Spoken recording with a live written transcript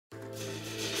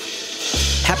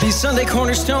Happy Sunday,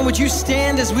 Cornerstone. Would you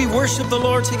stand as we worship the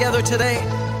Lord together today?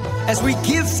 As we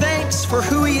give thanks for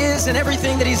who He is and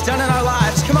everything that He's done in our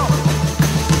lives. Come on.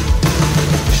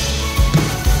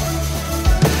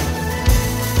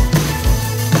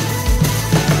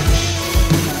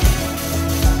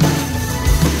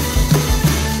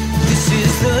 This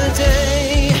is the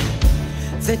day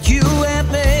that you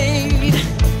have made.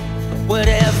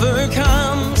 Whatever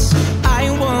comes, I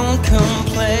won't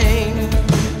complain.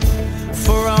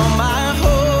 For all my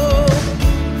hope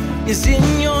is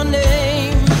in your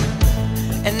name,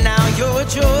 and now your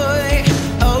joy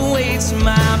awaits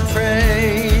my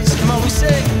praise. Come on, we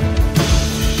sing.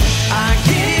 I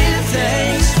give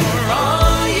thanks for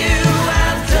all you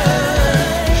have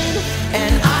done,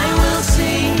 and I will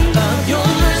sing of your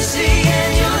mercy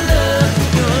and your love.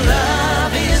 Your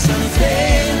love is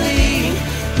unfailing.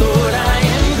 Lord, I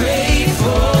am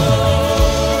grateful.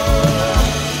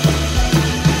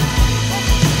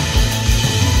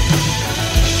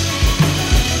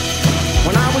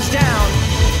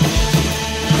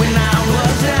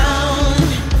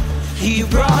 You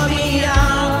brought me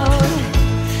out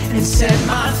and set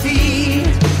my feet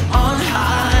on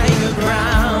higher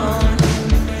ground.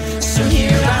 So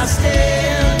here I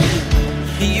stand,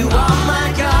 you are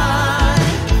my God,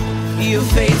 your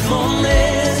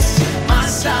faithfulness, my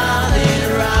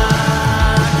solid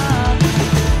rock.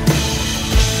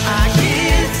 I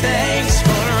give thanks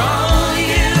for all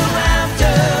you have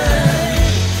done,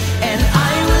 and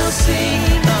I will sing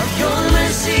of your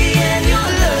mercy and your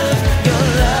love. Your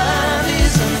love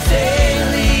is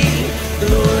unfailing.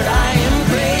 Lord, I am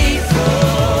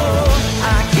grateful.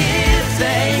 I give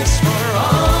thanks for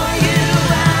all you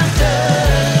have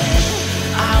done.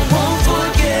 I won't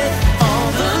forget all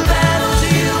the battles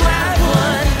you have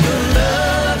won. Your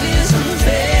love is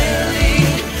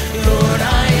unfailing. Lord,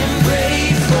 I am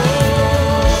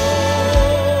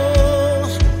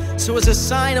grateful. So as a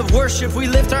sign of worship, we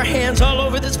lift our hands all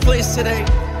over this place today.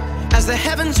 As the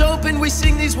heavens open, we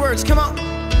sing these words. Come on.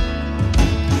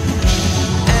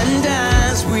 And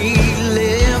as we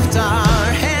lift our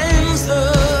hands,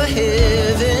 the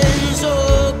heavens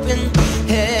open,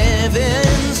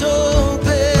 heavens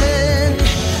open.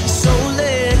 So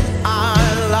let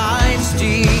our lives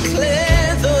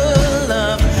declare the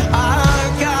love our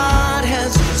God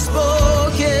has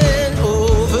spoken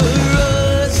over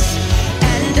us.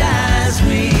 And as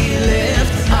we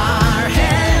lift our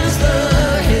hands,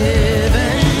 the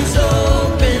heavens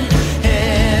open,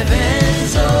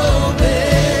 heavens open.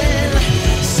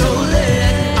 So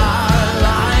let our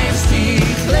lives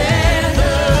declare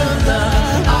the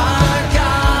love our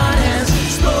God has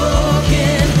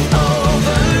spoken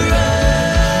over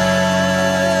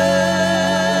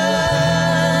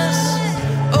us.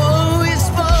 Oh, He's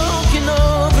spoken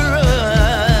over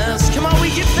us. Come on, we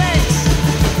give thanks.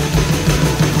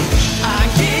 I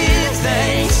give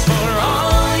thanks for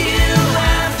all you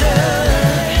have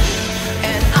done,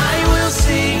 and I will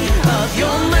sing of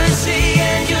your mercy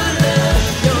and your love.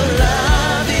 Your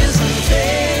love is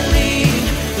unfailing.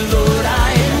 Lord,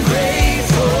 I am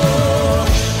grateful.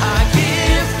 I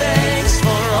give thanks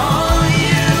for all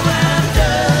you have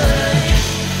done.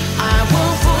 I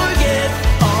won't forget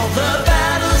all the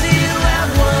battles you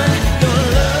have won. Your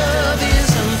love is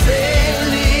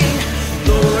unfailing.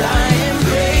 Lord, I am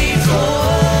grateful.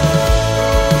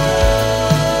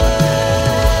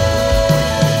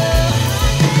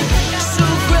 So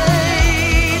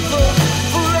grateful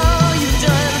for all you've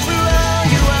done, for all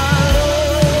you are,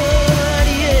 Lord,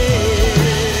 yeah.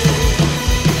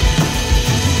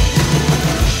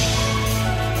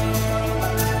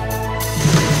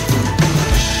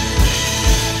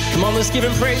 Come on, let's give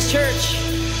Him praise, church.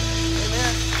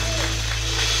 Amen.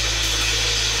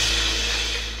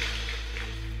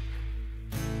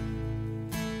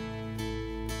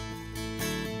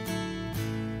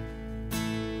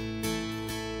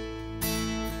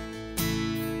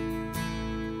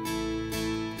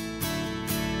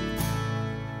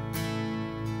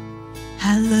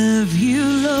 I love you,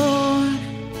 Lord.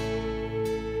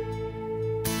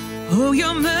 Oh,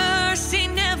 your mercy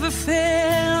never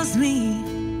fails me.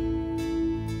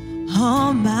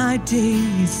 All my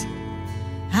days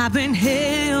I've been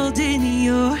held in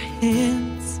your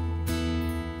hands.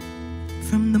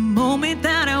 From the moment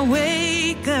that I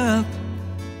wake up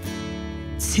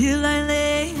till I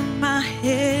lay my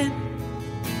head,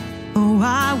 oh,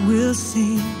 I will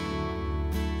sing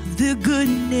of the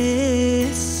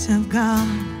goodness of God.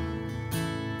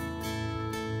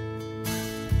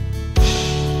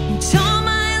 And all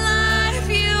my life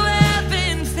you have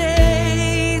been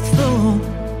faithful.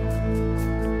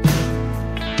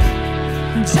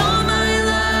 And all my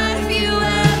life you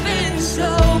have been so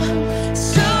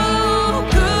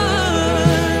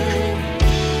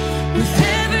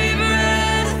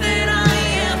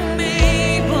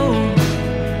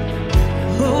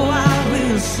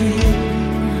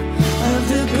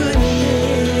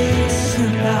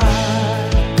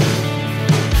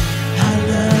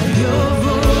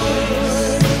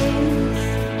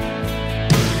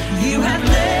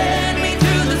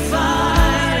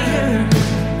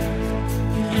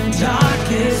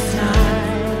darkest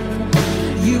night.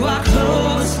 You are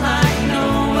close like no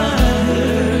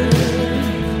other.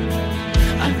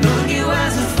 I've known you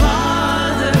as a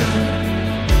father.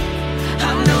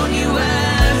 I've known you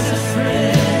as a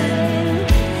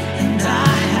friend. And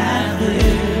I have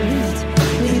lived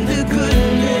in the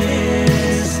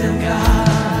goodness of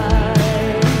God.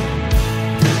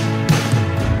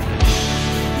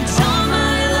 All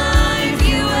my life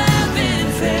you have been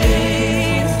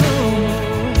faithful.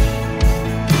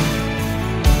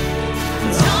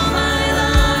 All my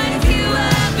life you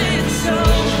have been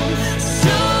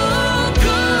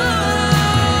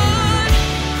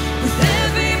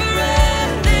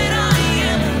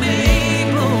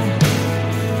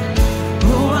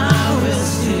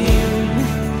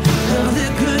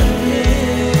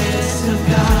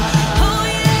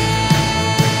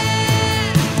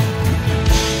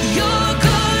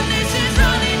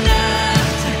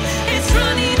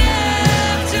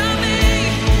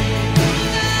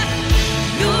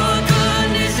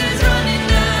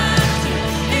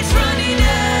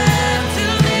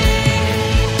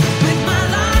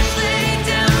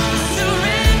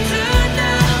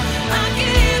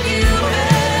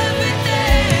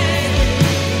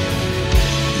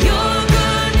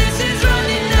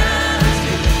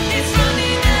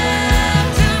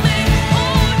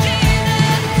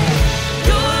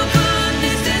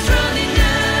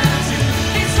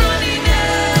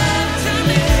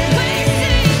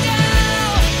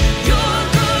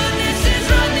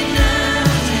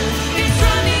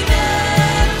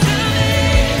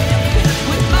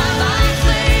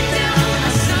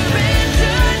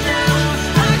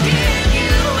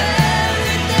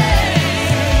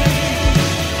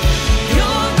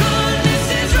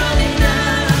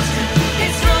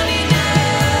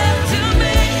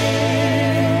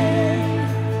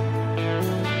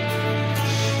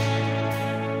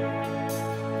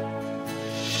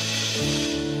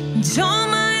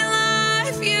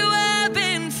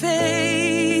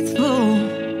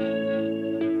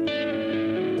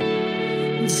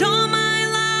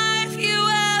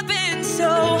so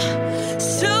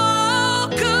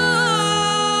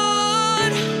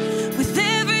good. With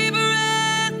every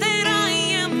breath that I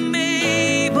am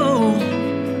able,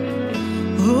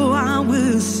 oh, I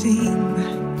will sing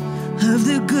of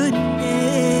the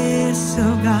goodness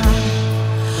of God.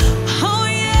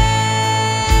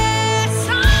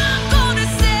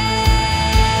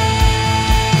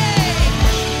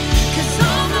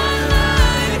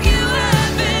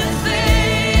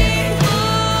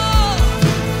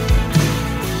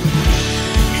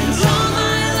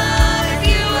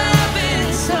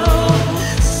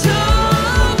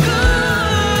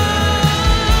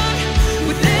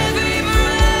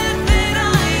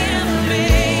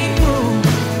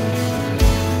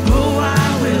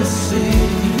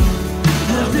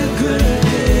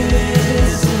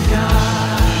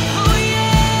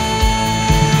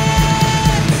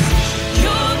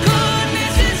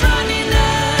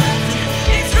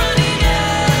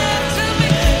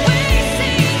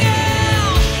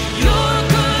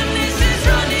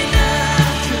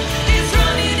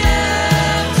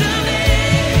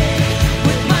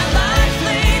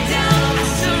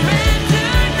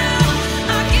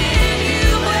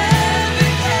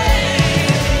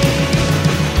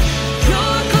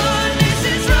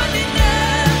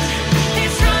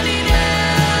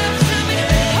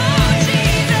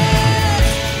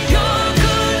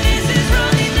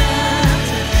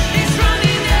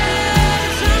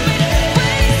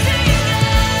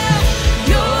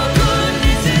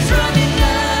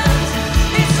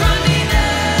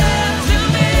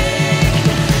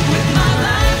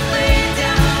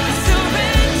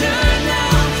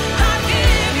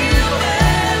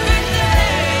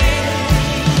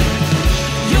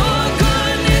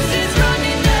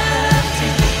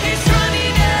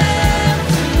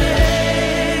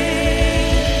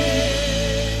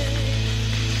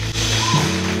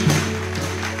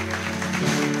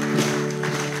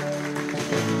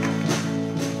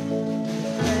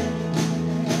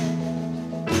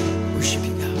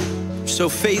 So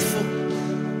faithful,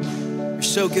 you're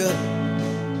so good.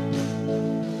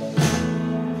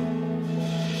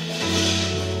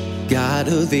 God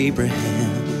of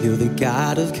Abraham, you're the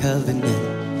God of covenant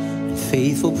and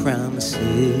faithful promises.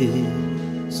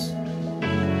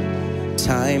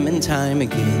 Time and time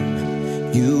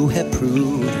again, you have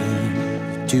proven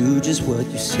you do just what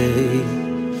you say.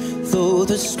 Though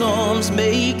the storms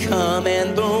may come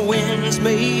and the winds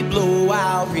may blow,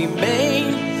 I'll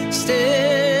remain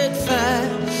steadfast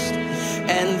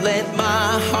and let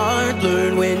my heart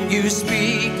learn when you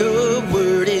speak a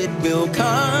word, it will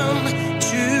come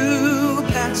to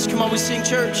pass. Come on, we sing,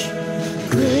 church.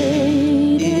 Great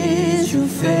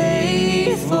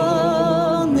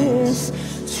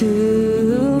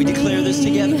to We declare this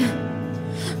together.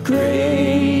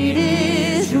 Great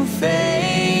is your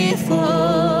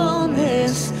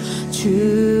faithfulness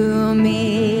to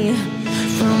me.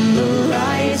 From the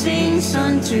rising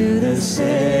sun to the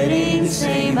setting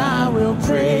same, I will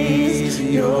praise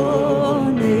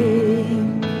your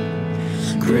name.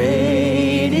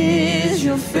 Great is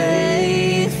your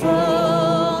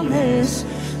faithfulness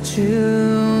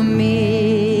to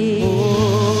me.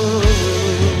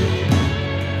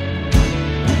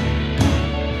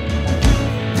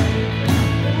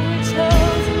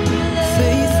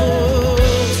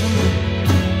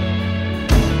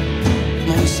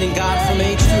 Sing God from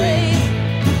age to age.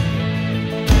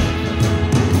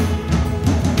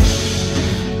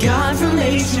 God from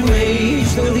age to age,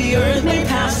 though the earth may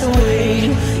pass away,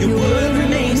 your word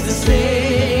remains the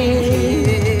same.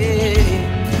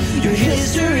 Your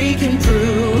history can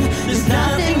prove there's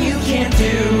nothing you can't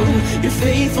do. You're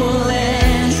faithful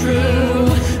and true.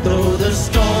 Though the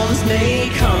storms may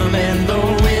come and the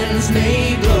winds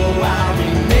may blow, I'll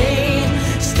remain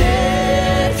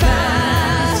steadfast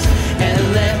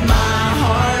and let my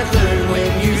heart learn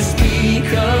when you speak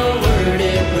a word,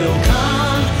 it will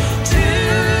come to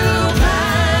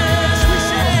pass. We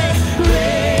say,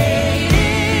 great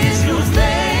is your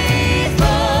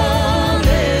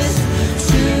faithfulness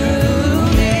to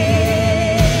me.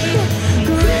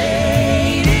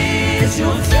 Great is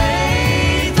your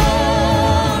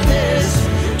faithfulness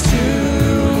to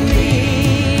me.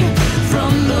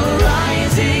 From the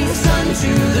rising sun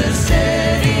to the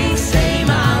setting same,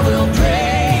 I will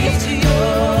praise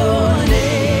your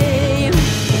name.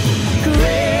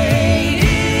 Great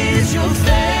is your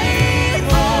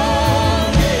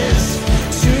faithfulness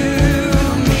to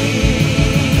me.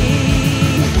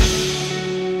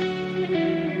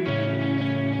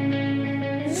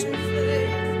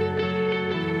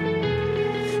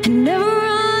 It never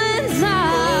runs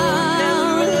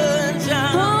out.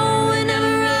 Oh, it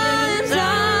never runs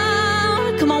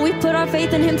out. Come on, we put our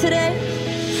faith in Him today.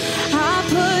 I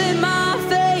put my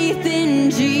faith in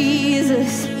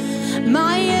Jesus,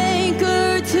 my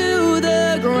anchor to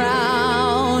the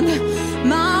ground,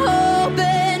 my hope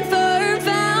and firm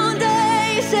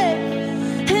foundation.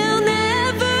 He'll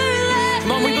never let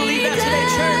Come on, we believe that today,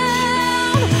 church.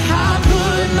 I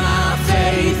put my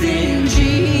faith in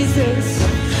Jesus,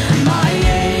 my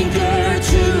anchor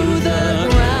to the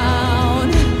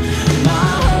ground,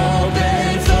 my hope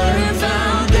and firm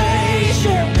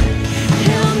foundation.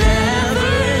 He'll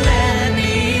never let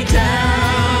me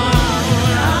down.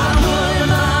 I put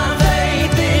my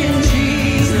faith in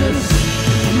Jesus,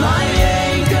 my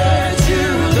anchor to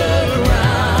the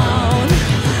ground,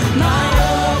 my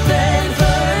hope and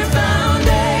firm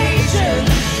foundation.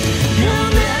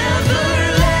 He'll never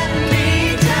let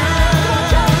me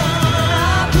down. I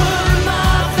put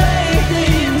my faith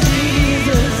in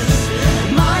Jesus,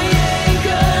 my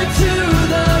anchor to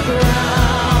the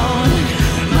ground,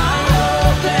 my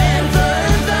hope and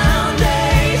firm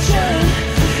foundation.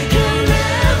 He'll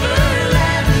never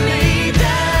let me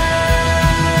down.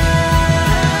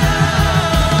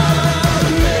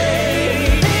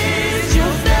 Great is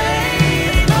your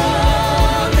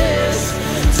faithfulness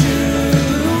to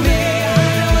me.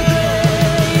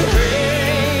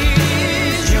 Great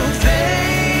is your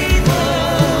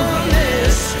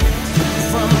faithfulness.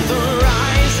 From the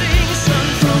rising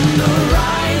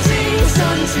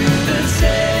sun to the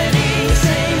setting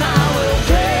same, I will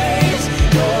praise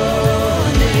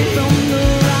your name. From the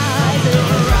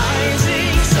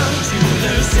rising sun to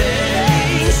the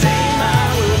setting same, I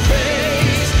will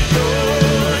praise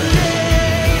your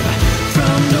name.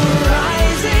 From the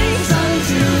rising sun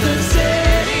to the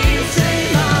setting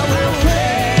same, I will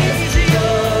praise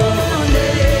your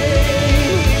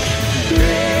name.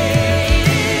 Great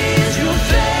is your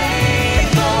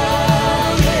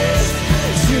faithfulness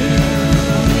to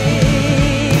me.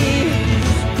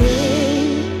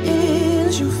 Great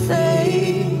is your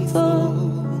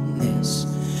faithfulness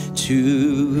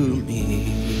To me.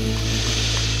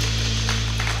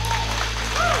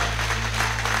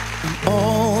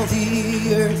 All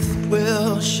the earth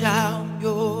will shout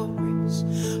your praise.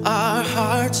 Our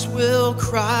hearts will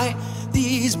cry.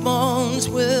 These bones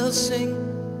will sing.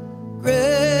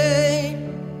 Great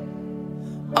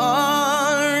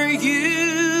are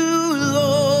you,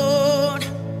 Lord.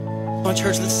 Come on,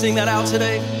 church, let's sing that out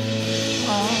today.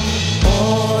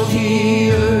 All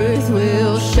the earth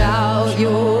will shout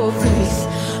your praise.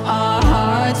 Our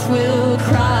hearts will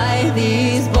cry.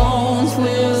 These bones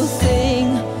will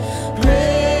sing.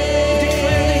 Declare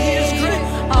that He is great.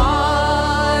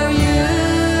 Are you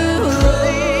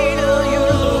Great are you,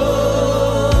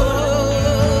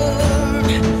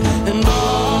 Lord. And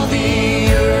all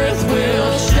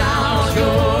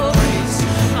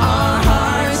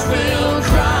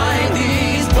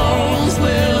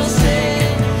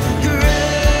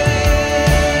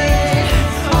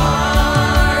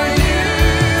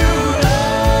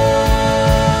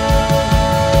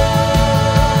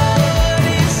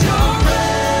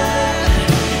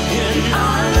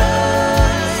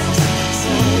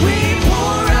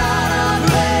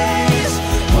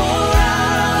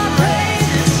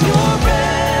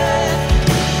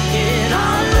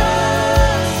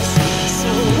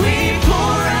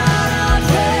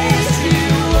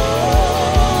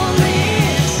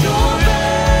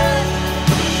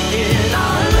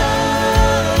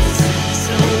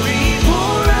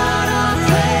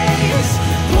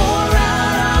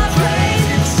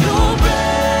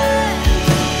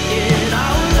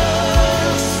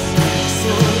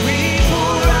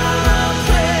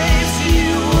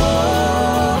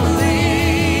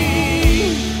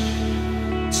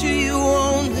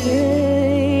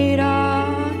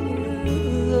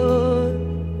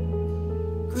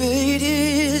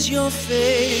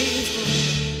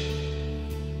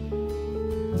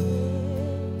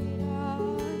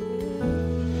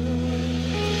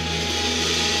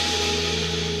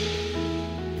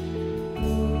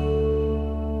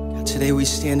Today we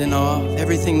stand in awe of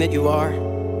everything that you are,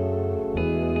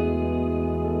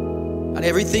 God,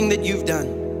 everything that you've done.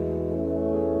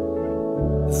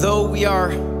 Though we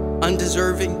are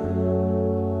undeserving,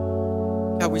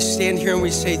 God, we stand here and we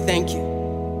say thank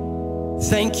you.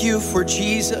 Thank you for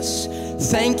Jesus.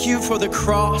 Thank you for the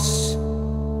cross.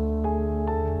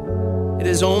 It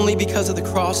is only because of the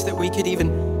cross that we could even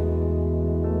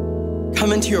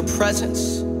come into your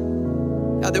presence.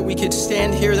 God, that we could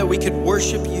stand here, that we could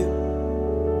worship you.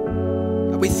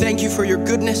 God, we thank you for your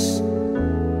goodness.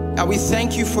 God, we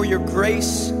thank you for your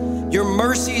grace, your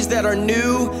mercies that are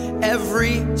new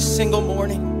every single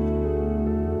morning.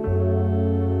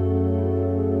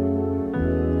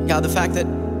 God, the fact that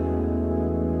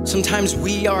sometimes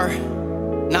we are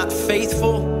not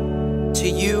faithful to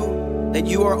you, that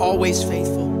you are always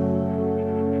faithful.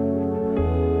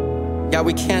 God,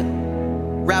 we can't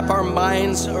wrap our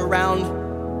minds around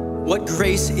what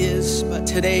grace is, but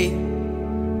today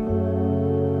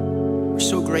we're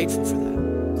so grateful for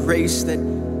that. Grace that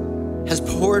has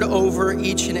poured over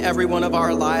each and every one of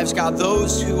our lives. God,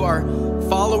 those who are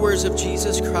followers of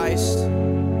Jesus Christ,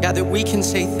 God, that we can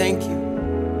say thank you.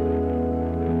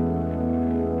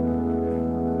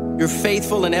 You're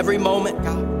faithful in every moment,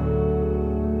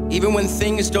 God. Even when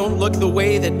things don't look the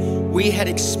way that we had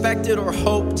expected or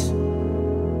hoped,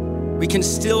 we can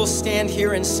still stand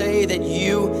here and say that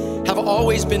you have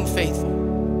always been faithful.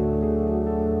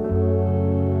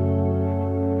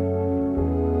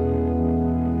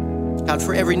 God,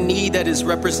 for every need that is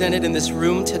represented in this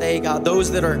room today, God, those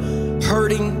that are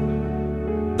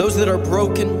hurting, those that are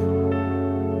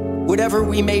broken, whatever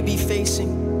we may be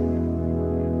facing,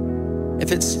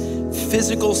 if it's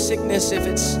physical sickness, if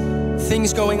it's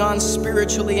things going on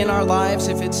spiritually in our lives,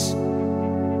 if it's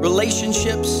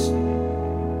relationships,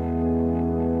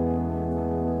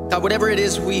 God, whatever it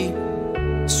is, we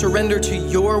surrender to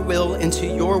your will and to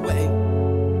your way.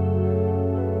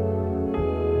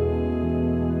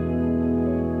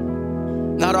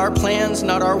 Not our plans,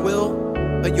 not our will,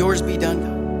 but yours be done,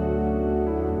 God.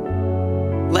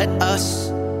 Let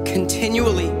us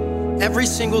continually, every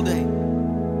single day,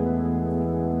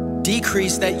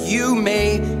 decrease that you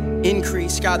may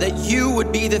increase, God, that you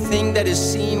would be the thing that is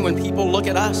seen when people look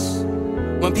at us,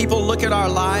 when people look at our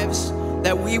lives,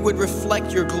 that we would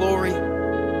reflect your glory,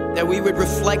 that we would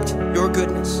reflect your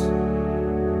goodness.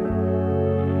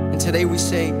 And today we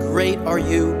say, great are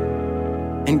you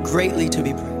and greatly to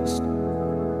be praised.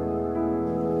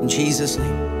 In Jesus'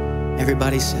 name,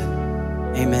 everybody said,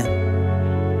 amen.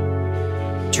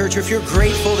 Church, if you're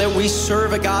grateful that we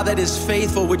serve a God that is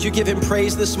faithful, would you give him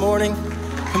praise this morning?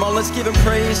 Come on, let's give him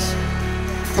praise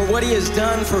for what he has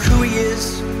done, for who he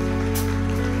is.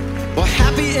 Well,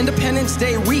 happy Independence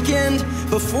Day weekend.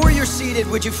 Before you're seated,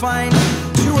 would you find 2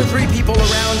 or 3 people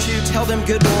around you, tell them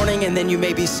good morning, and then you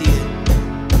may be seated.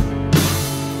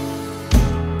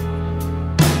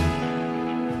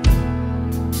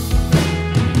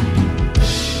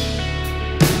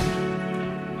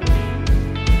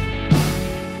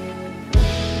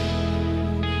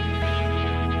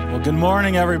 Good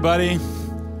morning, everybody.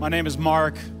 My name is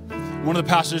Mark. I'm one of the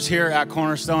pastors here at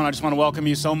Cornerstone. I just want to welcome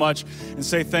you so much and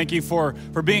say thank you for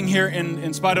being here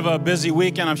in spite of a busy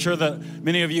weekend. I'm sure that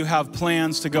many of you have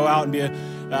plans to go out and be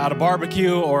at a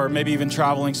barbecue, or maybe even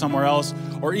traveling somewhere else,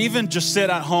 or even just sit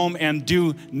at home and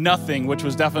do nothing, which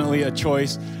was definitely a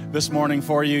choice this morning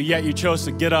for you. Yet you chose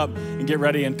to get up and get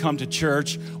ready and come to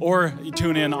church, or you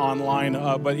tune in online.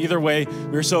 But either way,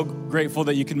 we're so grateful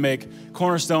that you can make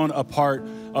Cornerstone a part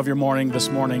of your morning this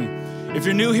morning. If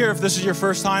you're new here, if this is your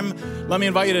first time, let me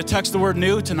invite you to text the word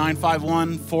new to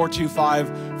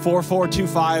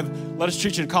 951-425-4425. Let us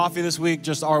treat you to coffee this week,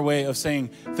 just our way of saying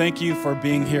thank you for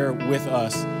being here with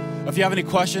us. If you have any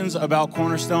questions about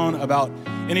Cornerstone, about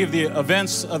any of the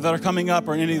events that are coming up,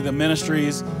 or any of the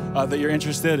ministries that you're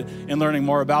interested in learning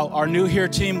more about, our New Here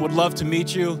team would love to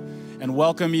meet you and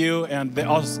welcome you. And they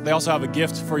also have a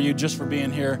gift for you just for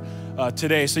being here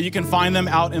today. So you can find them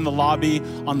out in the lobby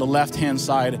on the left-hand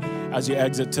side as you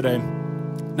exit today.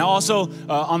 Now also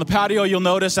on the patio, you'll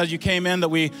notice as you came in that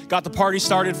we got the party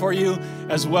started for you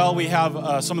as well. We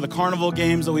have some of the carnival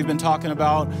games that we've been talking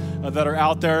about that are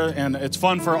out there, and it's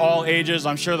fun for all ages.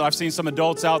 I'm sure that I've seen some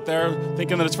adults out there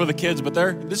thinking that it's for the kids, but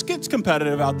this gets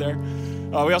competitive out there.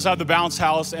 We also have the bounce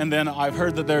house, and then I've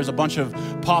heard that there's a bunch of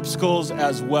popsicles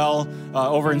as well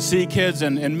over in C Kids,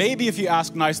 and maybe if you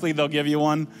ask nicely, they'll give you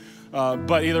one.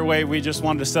 But either way, we just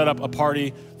wanted to set up a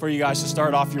party for you guys to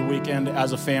start off your weekend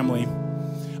as a family.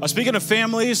 Speaking of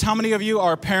families, how many of you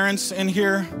are parents in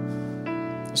here?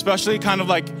 Especially kind of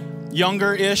like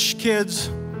younger-ish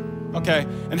kids? Okay,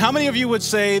 and how many of you would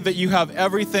say that you have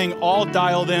everything all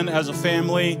dialed in as a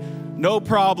family? No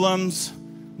problems,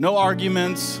 no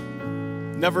arguments,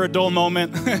 never a dull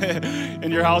moment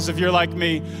in your house if you're like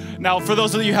me. Now, for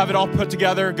those of you who have it all put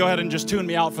together, go ahead and just tune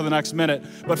me out for the next minute.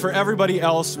 But for everybody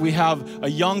else, we have a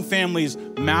Young Families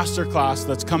Masterclass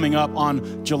that's coming up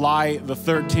on July the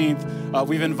 13th.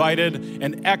 We've invited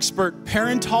an expert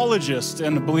parentologist,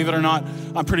 and believe it or not,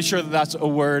 I'm pretty sure that that's a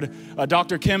word.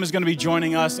 Dr. Kim is going to be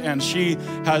joining us, and she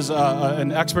has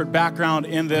an expert background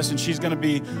in this, and she's going to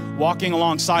be walking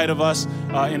alongside of us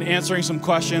and answering some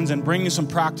questions and bringing some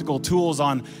practical tools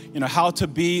on, how to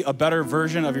be a better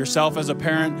version of yourself as a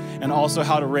parent, and also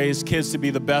how to raise kids to be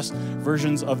the best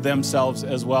versions of themselves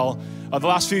as well. The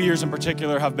last few years in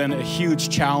particular have been a huge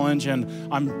challenge, and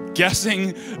I'm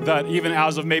guessing that even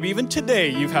as of maybe even today,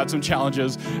 you've had some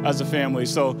challenges as a family.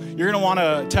 So you're gonna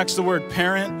wanna text the word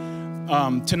parent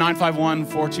to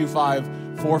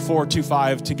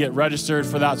 951-425-4425 to get registered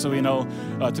for that, so we know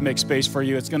to make space for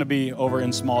you. It's gonna be over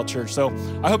in Small Church. So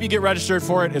I hope you get registered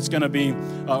for it. It's gonna be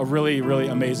a really, really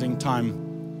amazing time.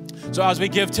 So as we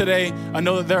give today, I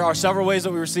know that there are several ways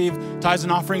that we receive tithes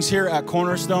and offerings here at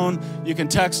Cornerstone. You can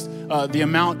text the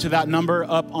amount to that number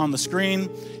up on the screen.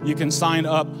 You can sign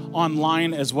up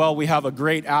online as well. We have a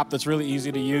great app that's really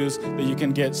easy to use that you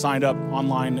can get signed up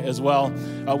online as well.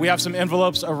 We have some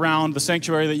envelopes around the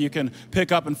sanctuary that you can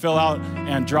pick up and fill out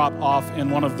and drop off in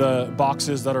one of the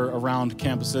boxes that are around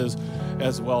campuses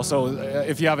as well. So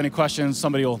if you have any questions,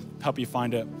 somebody will help you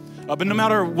find it. But no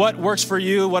matter what works for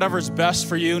you, whatever's best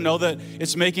for you, know that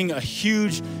it's making a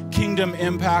huge kingdom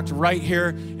impact right here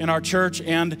in our church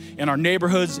and in our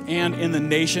neighborhoods and in the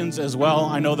nations as well.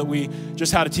 I know that we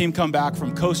just had a team come back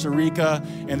from Costa Rica,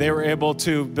 and they were able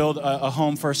to build a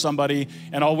home for somebody.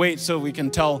 And I'll wait so we can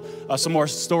tell some more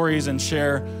stories and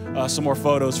share some more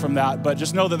photos from that. But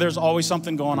just know that there's always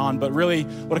something going on. But really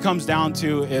what it comes down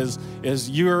to is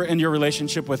you're in your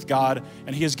relationship with God,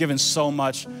 and He has given so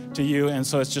much to you. And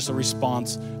so it's just a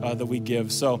response that we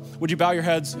give. So would you bow your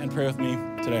heads and pray with me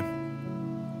today?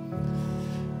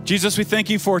 Jesus, we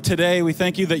thank you for today. We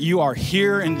thank you that you are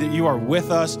here and that you are with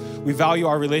us. We value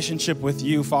our relationship with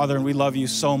you, Father, and we love you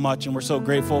so much. And we're so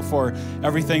grateful for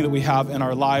everything that we have in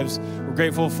our lives. We're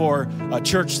grateful for a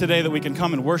church today that we can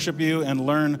come and worship you and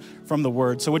learn from the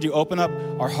word. So would you open up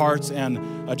our hearts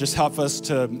and just help us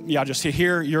to, just to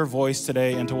hear your voice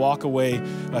today and to walk away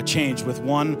changed with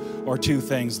one or two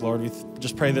things, Lord. We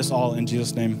just pray this all in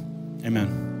Jesus' name.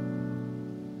 Amen.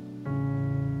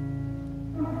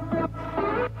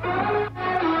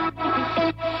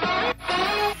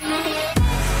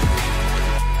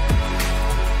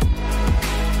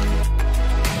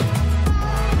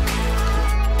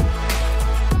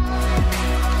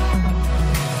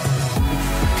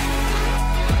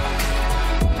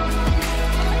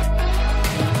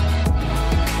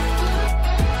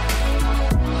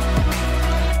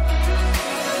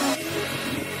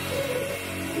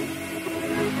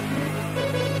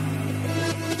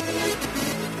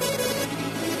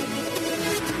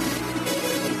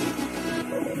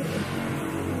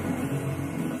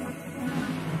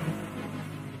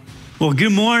 Well,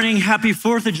 good morning. Happy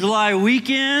 4th of July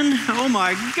weekend. Oh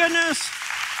my goodness.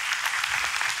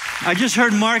 I just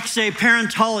heard Mark say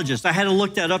parentologist. I had to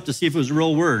look that up to see if it was a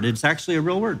real word. It's actually a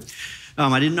real word.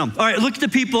 I didn't know. All right, look at the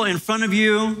people in front of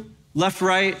you, left,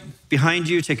 right, behind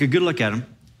you. Take a good look at them.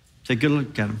 Take a good look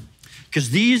at them.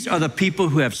 Because these are the people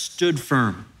who have stood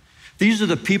firm. These are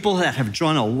the people that have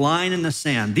drawn a line in the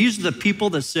sand. These are the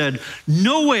people that said,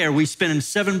 no way are we spending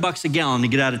 $7 a gallon to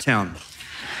get out of town.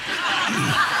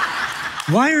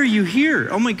 Why are you here?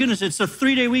 Oh my goodness, it's a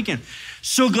 3-day weekend.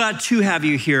 So glad to have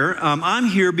you here. I'm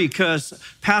here because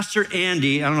Pastor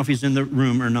Andy, I don't know if he's in the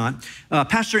room or not.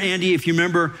 Pastor Andy, if you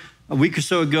remember a week or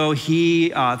so ago, he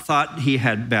thought he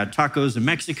had bad tacos in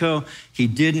Mexico. He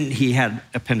didn't. He had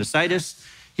appendicitis.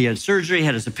 He had surgery, he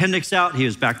had his appendix out. He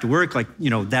was back to work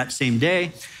that same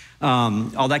day,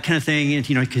 all that kind of thing, and,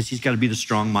 because he's got to be the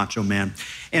strong macho man.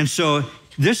 And so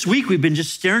this week, we've been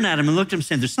just staring at him and looked at him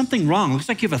saying, there's something wrong. It looks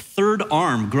like you have a third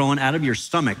arm growing out of your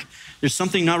stomach. There's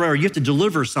something not right, or you have to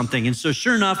deliver something. And so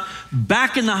sure enough,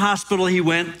 back in the hospital he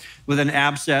went with an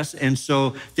abscess. And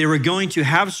so they were going to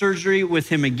have surgery with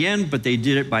him again, but they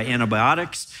did it by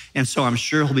antibiotics. And so I'm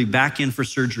sure he'll be back in for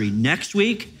surgery next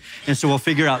week. And so we'll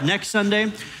figure out next Sunday.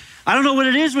 I don't know what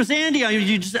it is with Andy.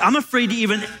 I'm afraid to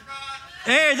even,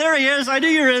 hey, there he is. I knew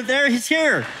you were there. He's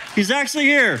here. He's actually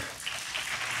here.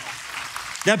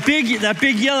 That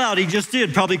big yell out he just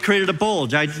did probably created a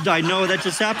bulge. I know that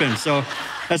just happened. So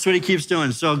that's what he keeps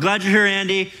doing. So glad you're here,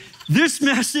 Andy. This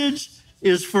message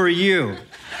is for you.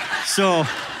 So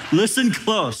Listen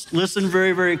close. Listen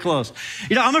very, very close.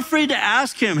 You know, I'm afraid to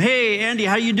ask him, hey, Andy,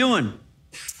 how you doing?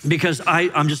 Because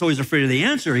I'm just always afraid of the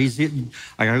answer. I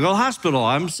gotta go to the hospital.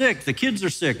 I'm sick. The kids are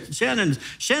sick.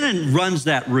 Shannon runs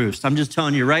that roost. I'm just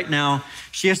telling you right now,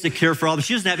 she has to care for all of them.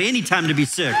 She doesn't have any time to be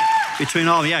sick between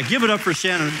all of them. Yeah, give it up for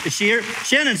Shannon. Is she here?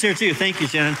 Shannon's here too. Thank you,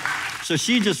 Shannon. So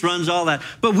she just runs all that.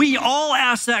 But we all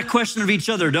ask that question of each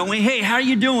other, don't we? Hey, how are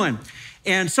you doing?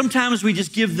 And sometimes we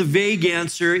just give the vague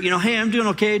answer, you know, hey, I'm doing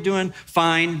okay, doing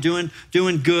fine, doing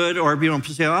good, or you know,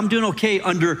 say, I'm doing okay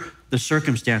under the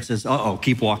circumstances.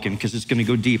 Keep walking because it's going to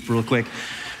go deep real quick.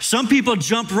 Some people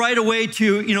jump right away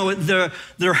to, you know,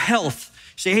 their health.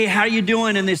 Say, hey, how are you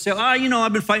doing? And they say, you know,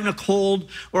 I've been fighting a cold,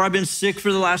 or I've been sick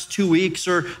for the last 2 weeks,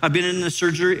 or I've been in the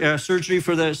surgery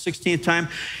for the 16th time.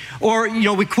 Or, you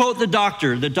know, we quote the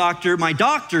doctor. My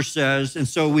doctor says, and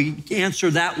so we answer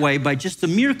that way by just the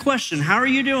mere question, how are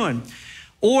you doing?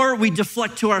 Or we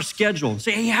deflect to our schedule.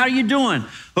 Say, hey, how are you doing?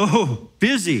 Oh,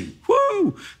 busy.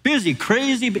 Woo, busy,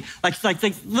 crazy. Like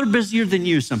they're busier than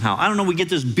you somehow. I don't know, we get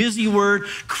this busy word,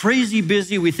 crazy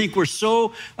busy. We think we're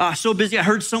so busy. I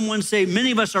heard someone say,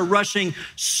 many of us are rushing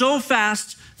so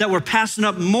fast that we're passing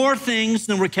up more things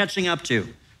than we're catching up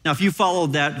to. Now, if you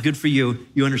followed that, good for you.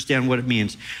 You understand what it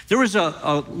means. There was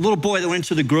a little boy that went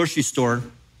to the grocery store,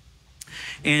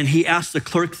 and he asked the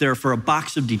clerk there for a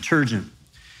box of detergent.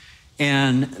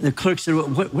 And the clerk said,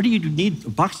 what do you need a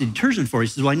box of detergent for? He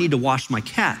says, well, I need to wash my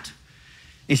cat.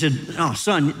 And he said, oh,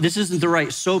 son, this isn't the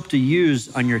right soap to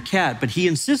use on your cat. But he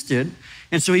insisted.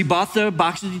 And so he bought the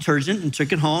box of detergent and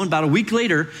took it home. About a week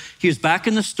later, he was back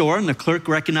in the store, and the clerk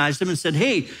recognized him and said,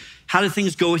 hey, how did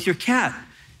things go with your cat?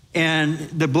 And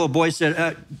the little boy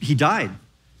said, he died.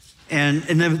 And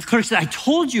then the clerk said, I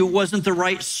told you it wasn't the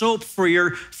right soap for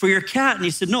your cat. And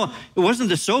he said, no, it wasn't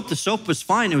the soap. The soap was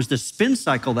fine. It was the spin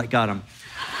cycle that got him.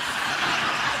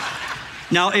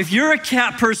 Now, if you're a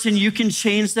cat person, you can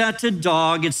change that to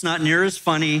dog. It's not near as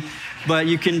funny, but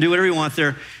you can do whatever you want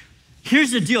there.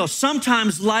 Here's the deal.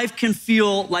 Sometimes life can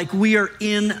feel like we are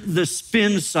in the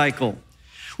spin cycle.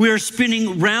 We are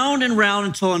spinning round and round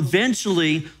until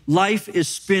eventually life is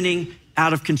spinning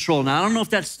out of control. Now, I don't know if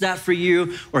that's that for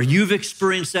you, or you've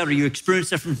experienced that, or you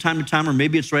experience that from time to time, or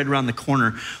maybe it's right around the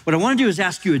corner. What I want to do is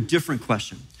ask you a different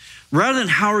question. Rather than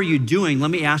how are you doing, let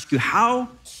me ask you, how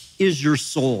is your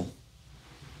soul?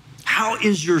 How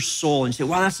is your soul? And you say,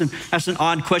 wow, that's an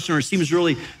odd question, or it seems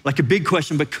really like a big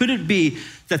question, but could it be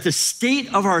that the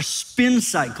state of our spin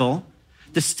cycle,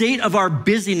 the state of our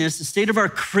busyness, the state of our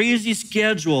crazy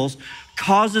schedules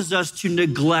causes us to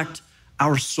neglect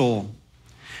our soul?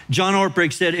 John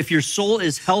Ortberg said, if your soul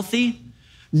is healthy,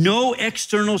 no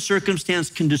external circumstance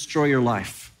can destroy your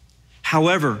life.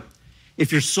 However,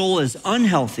 if your soul is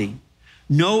unhealthy,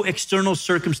 no external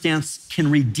circumstance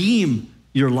can redeem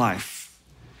your life.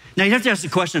 Now, you have to ask the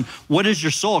question, what is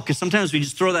your soul? Because sometimes we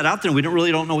just throw that out there and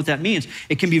we don't know what that means.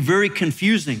 It can be very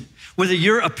confusing. Whether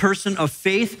you're a person of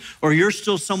faith or you're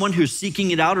still someone who's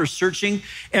seeking it out or searching,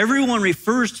 everyone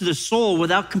refers to the soul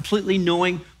without completely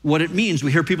knowing what it means.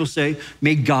 We hear people say,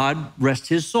 may God rest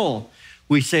his soul.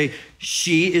 We say,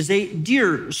 she is a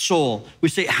dear soul. We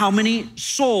say, how many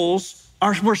souls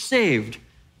were saved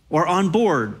or on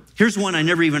board? Here's one I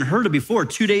never even heard of before.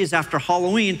 2 days after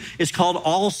Halloween, it's called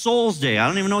All Souls Day. I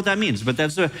don't even know what that means, but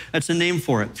that's a name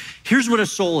for it. Here's what a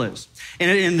soul is.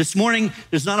 And this morning,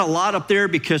 there's not a lot up there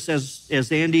because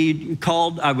as Andy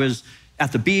called, I was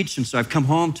at the beach, and so I've come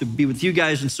home to be with you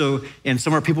guys. And some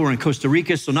of our people were in Costa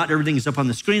Rica, so not everything is up on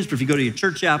the screens, but if you go to your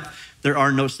church app, there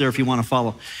are notes there if you want to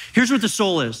follow. Here's what the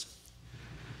soul is.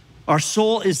 Our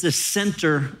soul is the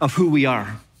center of who we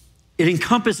are. It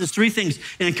encompasses three things.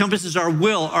 It encompasses our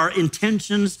will, our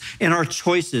intentions, and our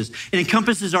choices. It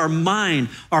encompasses our mind,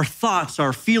 our thoughts,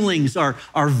 our feelings, our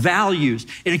values.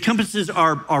 It encompasses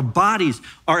our bodies,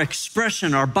 our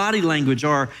expression, our body language,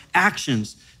 our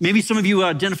actions. Maybe some of you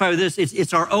identify with this.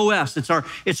 It's our OS.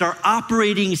 It's our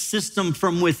operating system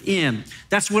from within.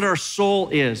 That's what our soul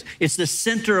is. It's the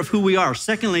center of who we are.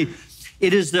 Secondly,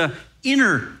 it is the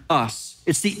inner us.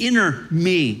 It's the inner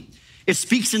me. It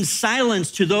speaks in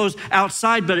silence to those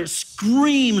outside, but it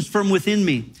screams from within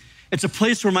me. It's a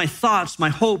place where my thoughts, my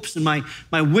hopes, and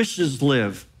my wishes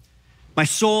live. My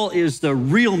soul is the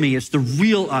real me. It's the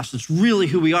real us. It's really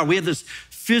who we are. We have this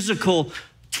physical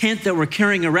tent that we're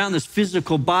carrying around, this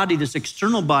physical body, this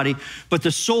external body, but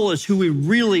the soul is who we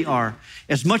really are.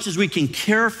 As much as we can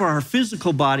care for our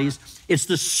physical bodies, it's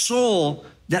the soul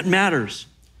that matters.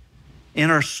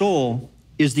 And our soul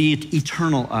is the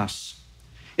eternal us.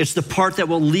 It's the part that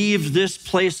will leave this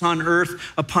place on earth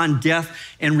upon death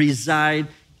and reside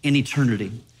in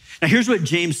eternity. Now, here's what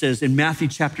James says in Matthew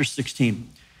chapter 16.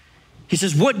 He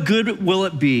says, what good will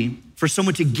it be for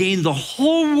someone to gain the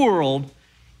whole world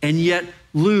and yet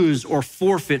lose or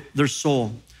forfeit their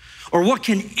soul? Or what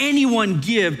can anyone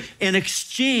give in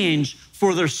exchange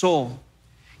for their soul?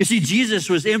 You see, Jesus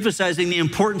was emphasizing the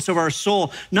importance of our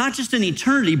soul, not just in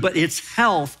eternity, but its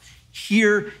health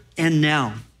here and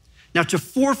now. Now, to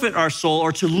forfeit our soul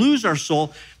or to lose our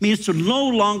soul means to no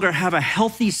longer have a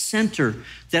healthy center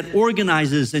that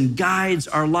organizes and guides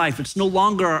our life. It's no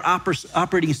longer our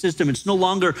operating system. It's no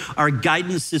longer our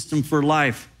guidance system for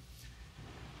life.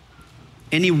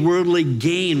 Any worldly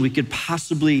gain we could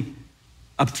possibly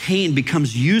obtain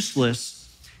becomes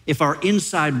useless if our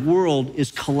inside world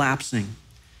is collapsing.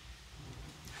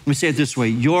 Let me say it this way.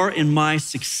 Your and my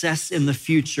success in the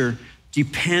future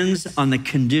depends on the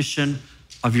condition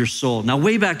of your soul. Now,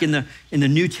 way back in the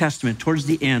New Testament, towards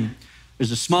the end,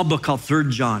 there's a small book called 3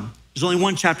 John. There's only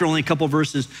one chapter, only a couple of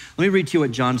verses. Let me read to you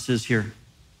what John says here.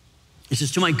 He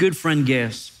says, to my good friend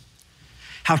Gaius,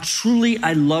 how truly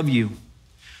I love you.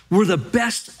 We're the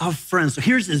best of friends. So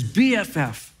here's this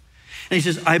BFF. And he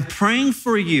says, I'm praying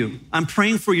for you. I'm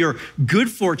praying for your good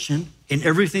fortune in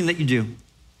everything that you do.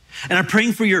 And I'm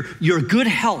praying for your good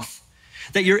health,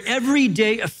 that your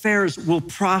everyday affairs will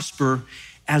prosper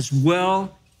as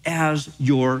well as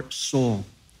your soul.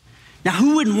 Now,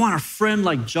 who wouldn't want a friend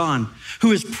like John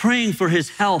who is praying for his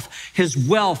health, his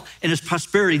wealth, and his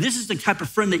prosperity? This is the type of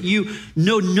friend that you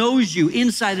know knows you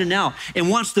inside and out and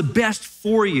wants the best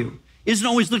for you. Isn't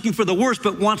always looking for the worst,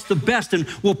 but wants the best and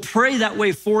will pray that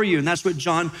way for you. And that's what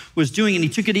John was doing. And he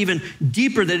took it even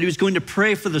deeper, that he was going to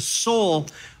pray for the soul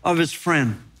of his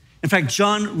friend. In fact,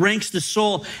 John ranks the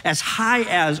soul as high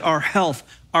as our health,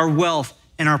 our wealth,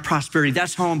 and our prosperity.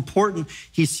 That's how important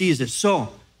he sees it. So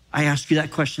I ask you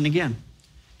that question again.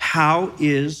 How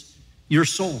is your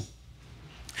soul?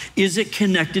 Is it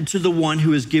connected to the one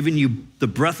who has given you the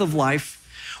breath of life,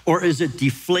 or is it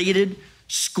deflated,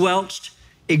 squelched,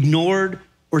 ignored,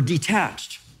 or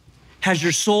detached? Has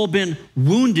your soul been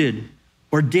wounded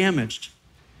or damaged?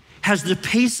 Has the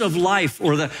pace of life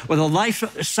or the life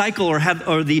cycle or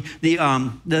the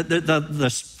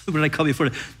what did I call before,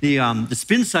 the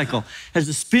spin cycle, has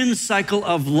the spin cycle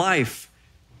of life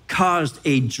caused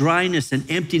a dryness and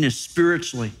emptiness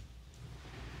spiritually?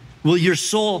 Will your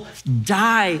soul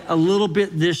die a little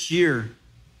bit this year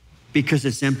because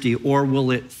it's empty, or will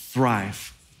it thrive?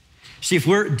 See, if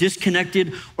we're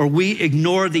disconnected or we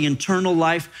ignore the internal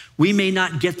life, we may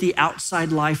not get the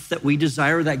outside life that we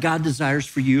desire, that God desires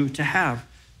for you to have.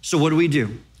 So what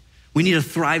do? We need a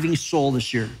thriving soul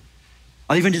this year.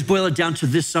 I'll even just boil it down to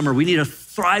this summer. We need a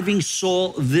thriving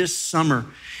soul this summer.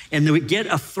 And to get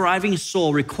a thriving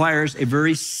soul requires a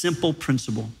very simple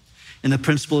principle. And the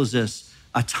principle is this: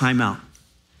 a timeout.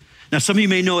 Now, some of you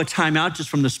may know a timeout just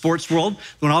from the sports world,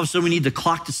 when all of a sudden we need the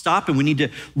clock to stop and we need to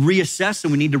reassess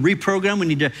and we need to reprogram, we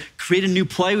need to create a new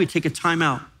play, we take a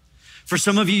timeout. For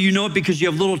some of you, you know it because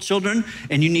you have little children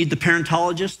and you need the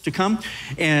parentologist to come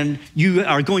and you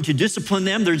are going to discipline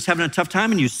them. They're just having a tough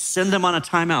time and you send them on a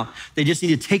timeout. They just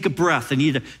need to take a breath. They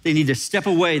need to step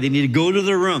away. They need to go to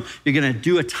their room. You're going to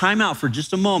do a timeout for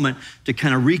just a moment to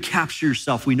kind of recapture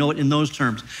yourself. We know it in those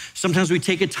terms. Sometimes we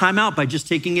take a timeout by just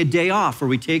taking a day off, or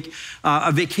we take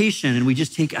a vacation and we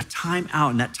just take a timeout.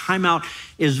 And that timeout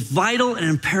is vital and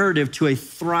imperative to a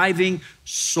thriving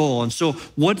soul. And so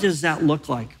what does that look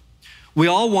like? We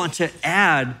all want to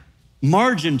add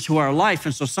margin to our life.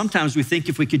 And so sometimes we think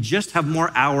if we could just have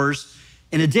more hours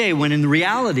in a day, when in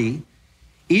reality,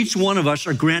 each one of us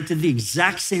are granted the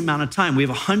exact same amount of time. We have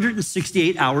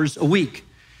 168 hours a week.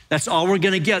 That's all we're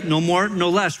gonna get, no more, no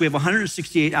less. We have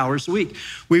 168 hours a week.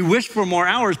 We wish for more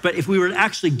hours, but if we were to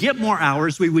actually get more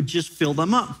hours, we would just fill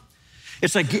them up.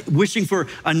 It's like wishing for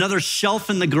another shelf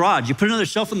in the garage. You put another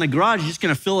shelf in the garage, you're just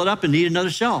gonna fill it up and need another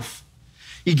shelf.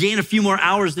 You gain a few more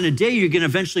hours in a day, you're gonna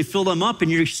eventually fill them up and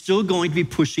you're still going to be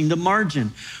pushing the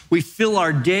margin. We fill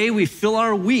our day, we fill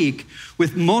our week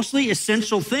with mostly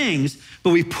essential things,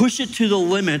 but we push it to the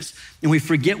limits and we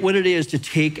forget what it is to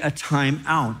take a time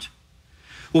out.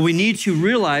 What we need to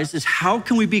realize is, how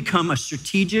can we become a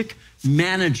strategic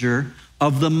manager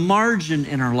of the margin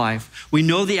in our life? We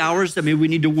know the hours that maybe we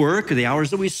need to work, or the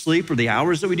hours that we sleep, or the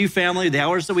hours that we do family, or the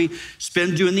hours that we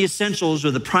spend doing the essentials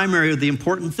or the primary or the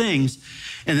important things.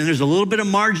 And then there's a little bit of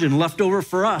margin left over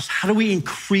for us. How do we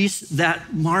increase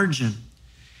that margin?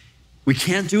 We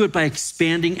can't do it by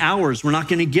expanding hours. We're not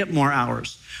gonna get more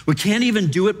hours. We can't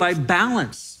even do it by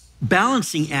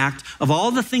balancing act of all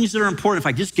the things that are important. If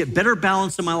I just get better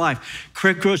balance in my life.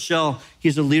 Craig Groeschel,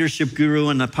 he's a leadership guru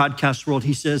in the podcast world.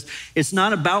 He says, it's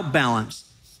not about balance.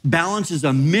 Balance is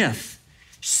a myth.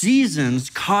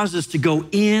 Seasons cause us to go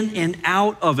in and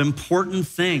out of important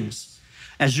things.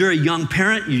 As you're a young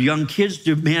parent, your young kids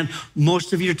demand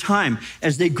most of your time.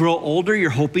 As they grow older, you're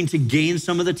hoping to gain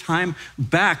some of the time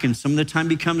back, and some of the time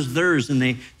becomes theirs, and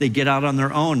they get out on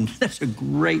their own. That's a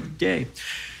great day.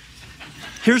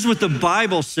 Here's what the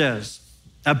Bible says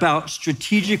about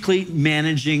strategically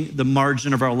managing the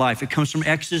margin of our life. It comes from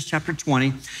Exodus chapter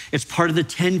 20. It's part of the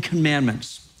 10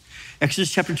 Commandments.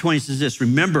 Exodus chapter 20 says this: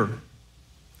 remember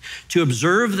to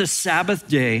observe the Sabbath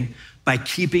day by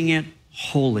keeping it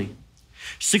holy.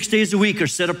 6 days a week are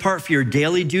set apart for your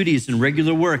daily duties and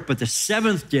regular work, but the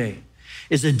seventh day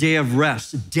is a day of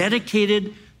rest,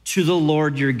 dedicated to the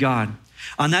Lord your God.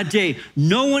 On that day,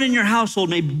 no one in your household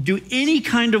may do any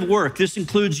kind of work. This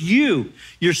includes you,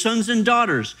 your sons and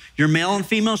daughters, your male and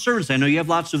female servants. I know you have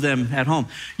lots of them at home.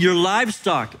 Your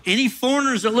livestock, any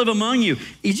foreigners that live among you.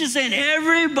 He's just saying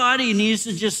everybody needs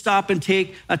to just stop and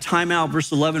take a time out.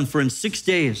 Verse 11, for in 6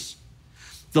 days,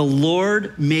 the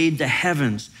Lord made the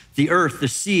heavens, the earth, the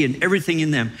sea, and everything in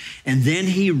them. And then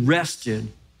he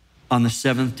rested on the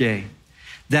seventh day.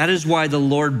 That is why the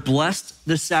Lord blessed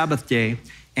the Sabbath day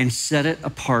and set it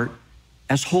apart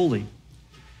as holy.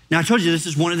 Now, I told you this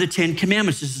is one of the 10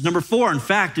 Commandments. This is number 4. In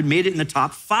fact, it made it in the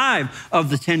top 5 of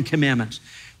the 10 Commandments.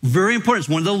 Very important. It's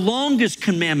one of the longest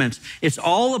commandments. It's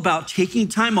all about taking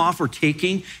time off or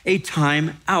taking a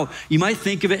time out. You might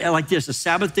think of it like this. A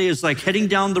Sabbath day is like heading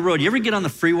down the road. You ever get on the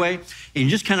freeway and you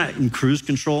just kind of in cruise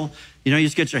control? You know, you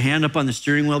just get your hand up on the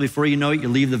steering wheel. Before you know it, you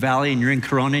leave the valley and you're in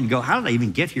Corona and you go, how did I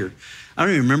even get here? I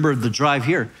don't even remember the drive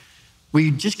here. We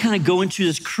just kind of go into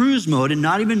this cruise mode and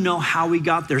not even know how we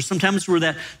got there. Sometimes we're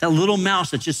that little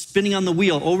mouse that's just spinning on the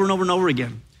wheel over and over and over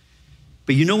again.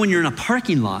 But you know, when you're in a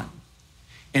parking lot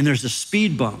and there's a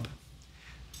speed bump,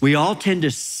 we all tend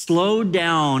to slow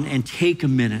down and take a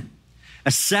minute,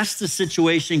 assess the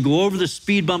situation, go over the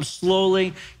speed bump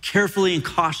slowly, carefully, and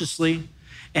cautiously,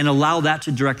 and allow that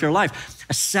to direct our life.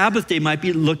 A Sabbath day might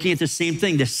be looking at the same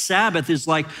thing. The Sabbath is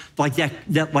like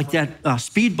that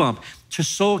speed bump. To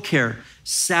soul care,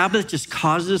 Sabbath just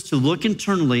causes us to look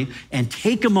internally and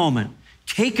take a moment,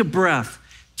 take a breath,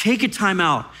 take a time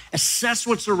out, assess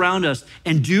what's around us,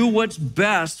 and do what's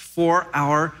best for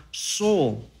our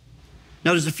soul.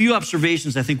 Now, there's a few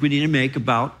observations I think we need to make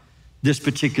about this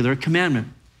particular commandment.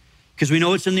 Because we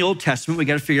know it's in the Old Testament, we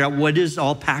got to figure out what is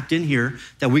all packed in here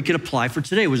that we could apply for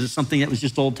today. Was it something that was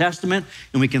just Old Testament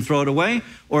and we can throw it away?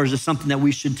 Or is it something that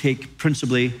we should take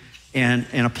principally and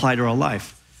apply to our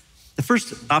life? The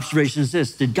first observation is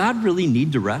this: did God really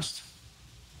need to rest?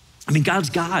 I mean,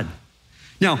 God's God.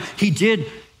 Now, he did,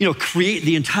 create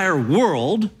the entire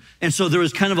world. And so there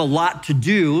was kind of a lot to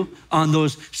do on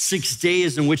those 6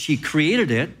 days in which he created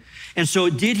it. And so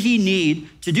did he need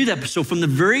to do that? So from the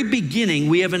very beginning,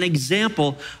 we have an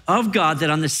example of God that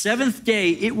on the seventh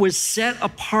day, it was set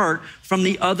apart from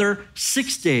the other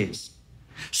 6 days.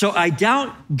 So I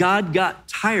doubt God got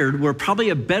tired, where probably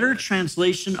a better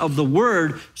translation of the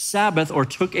word Sabbath, or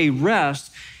took a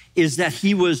rest, is that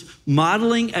he was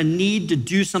modeling a need to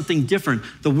do something different.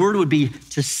 The word would be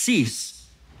to cease,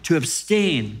 to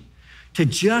abstain, to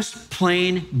just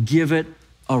plain give it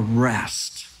a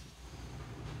rest.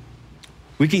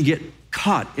 We can get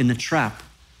caught in the trap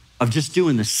of just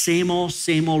doing the same old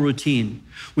routine.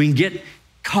 We can get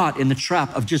caught in the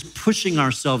trap of just pushing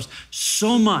ourselves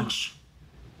so much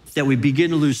that we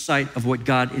begin to lose sight of what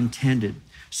God intended.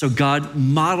 So God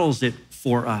models it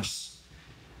for us.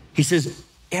 He says,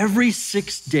 every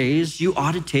 6 days, you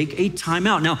ought to take a time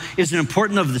out. Now, is it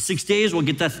important of the 6 days? We'll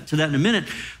get to that in a minute.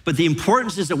 But the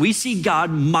importance is that we see God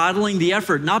modeling the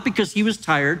effort, not because he was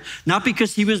tired, not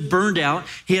because he was burned out.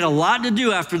 He had a lot to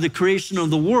do after the creation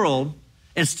of the world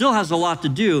and still has a lot to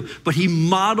do, but he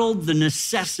modeled the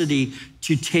necessity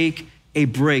to take a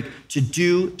break, to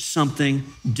do something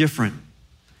different.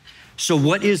 So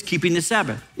what is keeping the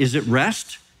Sabbath? Is it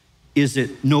rest? Is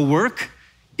it no work?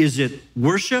 Is it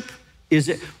worship? Is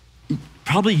it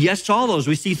probably yes to all those?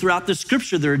 We see throughout the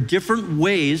scripture, there are different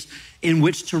ways in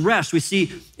which to rest. We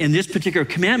see in this particular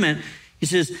commandment, he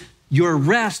says, your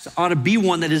rest ought to be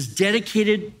one that is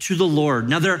dedicated to the Lord.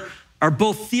 Now, there are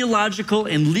both theological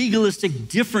and legalistic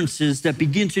differences that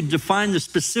begin to define the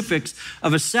specifics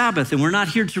of a Sabbath. And we're not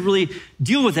here to really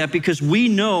deal with that, because we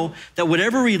know that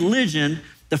whatever religion,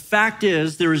 the fact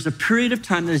is there is a period of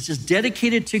time that is just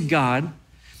dedicated to God,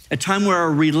 a time where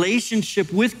our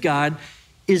relationship with God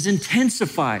is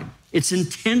intensified. It's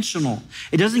intentional.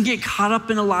 It doesn't get caught up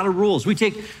in a lot of rules. We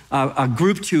take a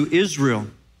group to Israel.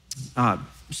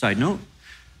 Side note,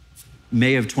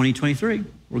 May of 2023,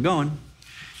 we're going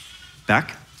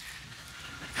back.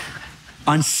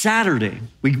 On Saturday,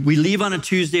 we leave on a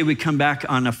Tuesday, we come back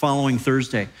on a following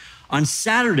Thursday. On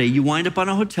Saturday, you wind up on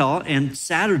a hotel, and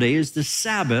Saturday is the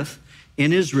Sabbath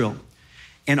in Israel.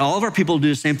 And all of our people do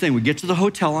the same thing. We get to the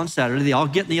hotel on Saturday, they all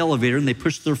get in the elevator and they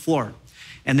push their floor.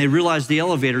 And they realize the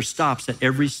elevator stops at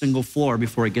every single floor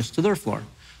before it gets to their floor.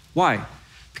 Why?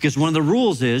 Because one of the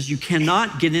rules is you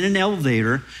cannot get in an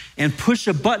elevator and push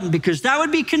a button because that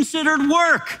would be considered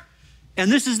work.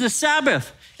 And this is the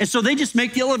Sabbath. And so they just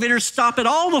make the elevator stop at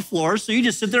all the floors, so you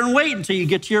just sit there and wait until you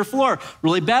get to your floor.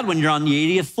 Really bad when you're on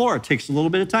the 80th floor. It takes a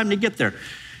little bit of time to get there.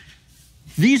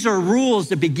 These are rules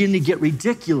that begin to get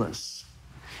ridiculous.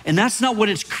 And that's not what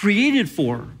it's created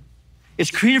for.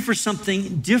 It's created for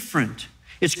something different.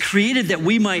 It's created that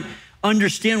we might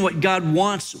understand what God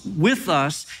wants with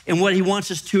us and what he wants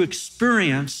us to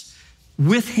experience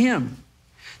with him.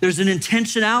 There's an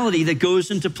intentionality that goes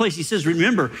into place. He says,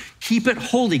 remember, keep it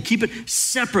holy, keep it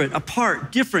separate,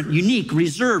 apart, different, unique,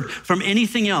 reserved from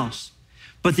anything else.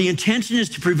 But the intention is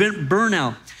to prevent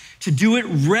burnout, to do it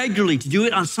regularly, to do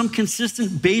it on some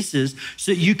consistent basis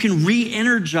so that you can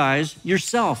re-energize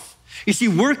yourself. You see,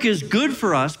 work is good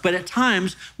for us, but at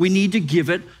times we need to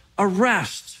give it a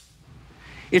rest.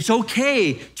 It's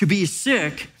okay to be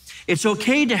sick. It's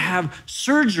okay to have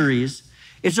surgeries.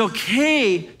 It's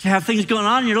okay to have things going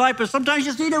on in your life, but sometimes you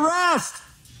just need to rest.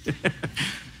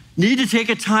 Need to take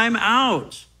a time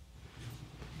out.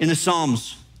 In the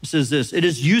Psalms, it says this, it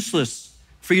is useless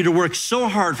for you to work so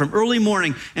hard from early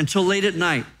morning until late at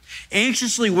night,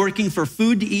 anxiously working for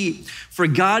food to eat, for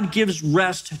God gives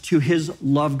rest to his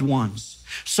loved ones.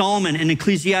 Solomon in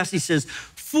Ecclesiastes says,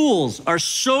 fools are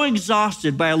so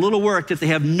exhausted by a little work that they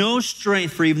have no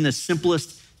strength for even the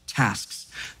simplest tasks.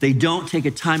 They don't take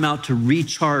a time out to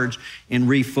recharge and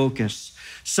refocus.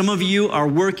 Some of you are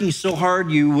working so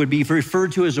hard, you would be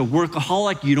referred to as a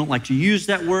workaholic. You don't like to use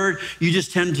that word. You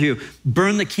just tend to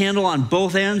burn the candle on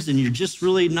both ends and you're just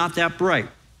really not that bright.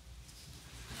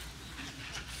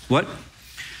 What?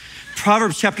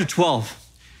 Proverbs chapter 12.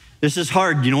 This is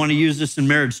hard. You don't want to use this in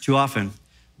marriage too often.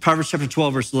 Proverbs chapter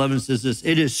 12, verse 11 says this,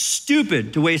 it is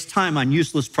stupid to waste time on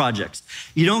useless projects.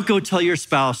 You don't go tell your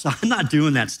spouse, I'm not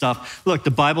doing that stuff. Look, the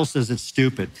Bible says it's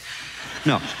stupid.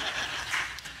 No.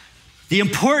 The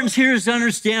importance here is to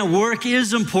understand work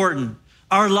is important.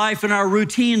 Our life and our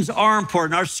routines are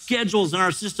important. Our schedules and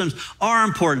our systems are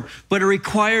important, but it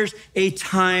requires a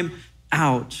time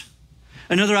out.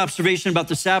 Another observation about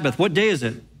the Sabbath. What day is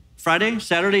it? Friday,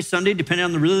 Saturday, Sunday, depending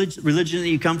on the religion that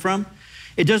you come from?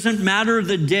 It doesn't matter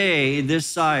the day this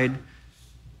side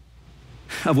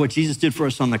of what Jesus did for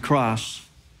us on the cross.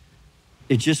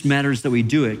 It just matters that we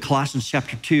do it. Colossians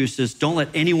chapter 2 says, don't let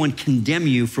anyone condemn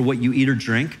you for what you eat or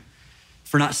drink,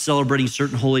 for not celebrating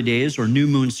certain holy days or new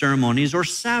moon ceremonies or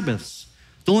Sabbaths.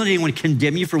 Don't let anyone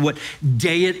condemn you for what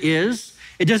day it is.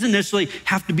 It doesn't necessarily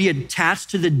have to be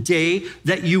attached to the day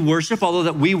that you worship, although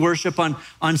that we worship on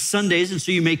Sundays, and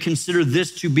so you may consider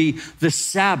this to be the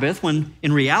Sabbath, when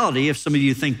in reality, if some of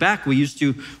you think back, we used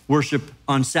to worship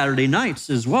on Saturday nights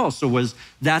as well. So was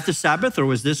that the Sabbath, or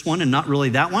was this one and not really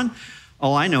that one?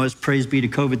 All I know is praise be to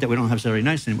COVID that we don't have Saturday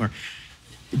nights anymore.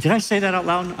 Did I say that out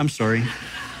loud? I'm sorry.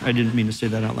 I didn't mean to say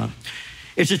that out loud.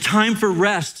 It's a time for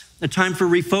rest, a time for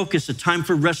refocus, a time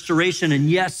for restoration, and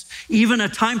yes, even a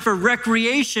time for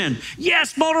recreation.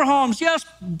 Yes, motorhomes, yes,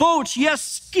 boats, yes,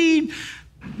 ski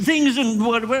things, and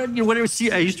whatever.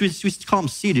 I used to call them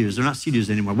sea-doos. They're not sea-doos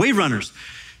anymore. Wave runners.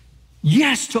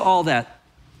 Yes to all that.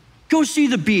 Go see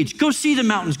the beach. Go see the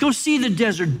mountains. Go see the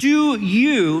desert. Do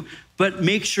you, but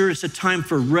make sure it's a time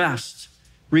for rest,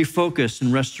 refocus,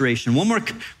 and restoration. One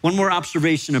more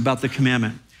observation about the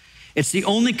commandment. It's the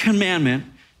only commandment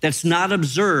that's not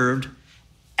observed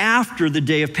after the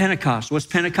day of Pentecost. What's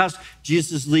Pentecost?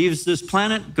 Jesus leaves this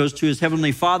planet, goes to his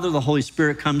heavenly Father. The Holy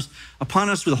Spirit comes upon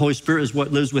us. The Holy Spirit is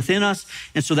what lives within us.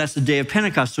 And so that's the day of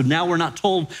Pentecost. So now we're not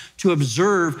told to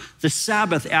observe the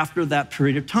Sabbath after that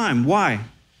period of time. Why?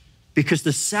 Because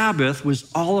the Sabbath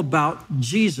was all about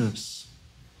Jesus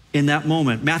in that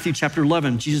moment. Matthew chapter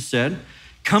 11, Jesus said,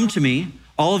 come to me,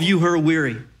 all of you who are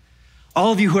weary,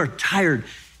 all of you who are tired,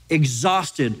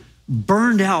 exhausted,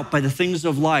 burned out by the things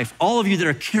of life, all of you that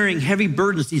are carrying heavy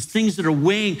burdens, these things that are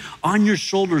weighing on your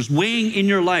shoulders, weighing in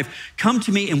your life, come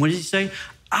to me. And what does he say?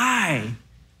 I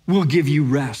will give you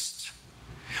rest.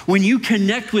 When you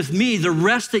connect with me, the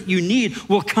rest that you need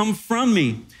will come from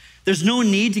me. There's no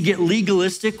need to get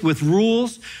legalistic with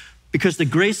rules because the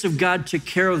grace of God took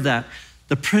care of that.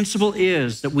 The principle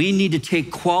is that we need to take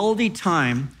quality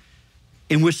time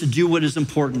in which to do what is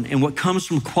important. And what comes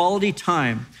from quality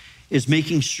time is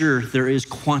making sure there is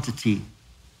quantity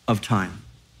of time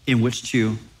in which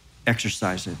to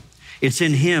exercise it. It's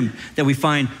in him that we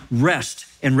find rest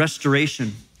and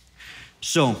restoration.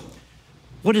 So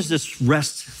what does this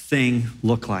rest thing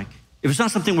look like? If it's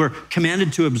not something we're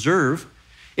commanded to observe,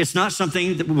 it's not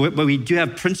something that we do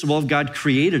have principle of God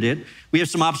created it. We have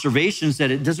some observations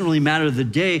that it doesn't really matter the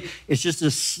day. It's just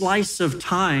a slice of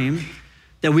time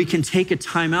that we can take a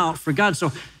time out for God.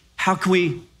 So how can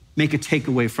we make a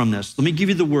takeaway from this? Let me give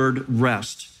you the word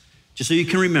rest, just so you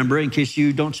can remember in case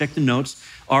you don't check the notes.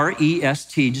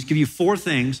 R-E-S-T, just give you 4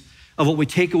 things of what we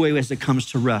take away as it comes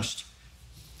to rest.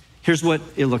 Here's what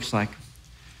it looks like.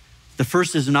 The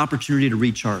first is an opportunity to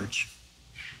recharge.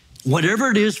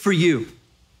 Whatever it is for you,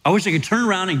 I wish I could turn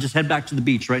around and just head back to the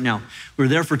beach right now. We were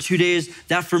there for 2 days.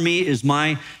 That for me is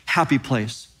my happy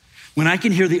place. When I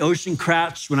can hear the ocean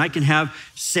crash, when I can have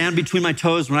sand between my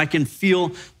toes, when I can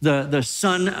feel the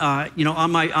sun,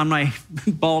 on my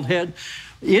bald head,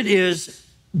 it is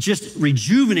just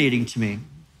rejuvenating to me.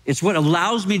 It's what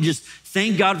allows me to just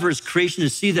thank God for his creation, to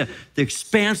see the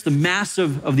expanse, the mass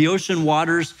of the ocean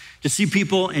waters, to see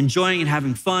people enjoying and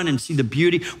having fun and see the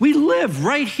beauty. We live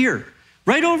right here.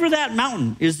 Right over that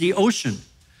mountain is the ocean.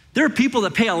 There are people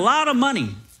that pay a lot of money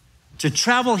to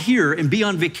travel here and be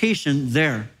on vacation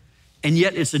there. And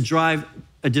yet it's a drive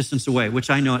a distance away, which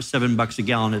I know at $7 a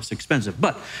gallon, it's expensive.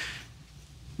 But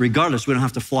regardless, we don't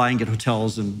have to fly and get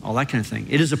hotels and all that kind of thing.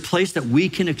 It is a place that we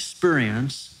can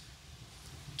experience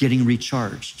getting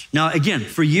recharged. Now, again,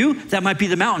 for you, that might be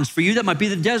the mountains. For you, that might be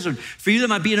the desert. For you, that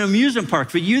might be an amusement park.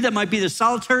 For you, that might be the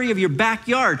solitary of your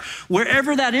backyard,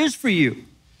 wherever that is for you.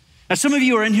 Now, some of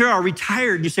you are in here are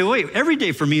retired, and you say, wait, every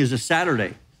day for me is a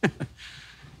Saturday.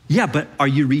 Yeah, but are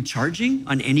you recharging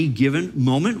on any given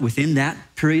moment within that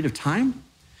period of time?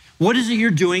 What is it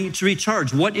you're doing to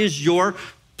recharge? What is your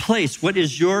place? What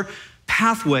is your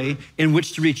pathway in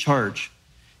which to recharge?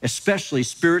 Especially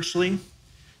spiritually,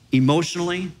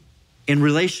 emotionally, and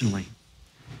relationally.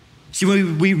 See,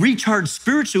 when we recharge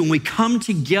spiritually, when we come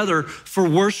together for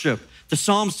worship, the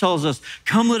Psalms tells us,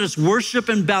 come, let us worship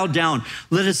and bow down.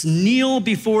 Let us kneel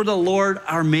before the Lord,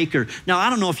 our maker. Now, I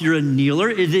don't know if you're a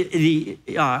kneeler. The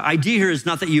idea here is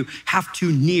not that you have to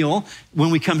kneel.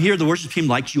 When we come here, the worship team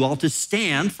likes you all to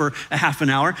stand for a half an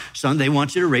hour. Some, they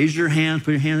want you to raise your hands,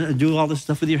 put your hand, do all this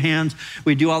stuff with your hands.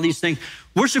 We do all these things.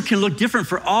 Worship can look different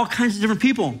for all kinds of different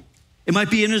people. It might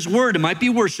be in his word. It might be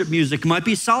worship music. It might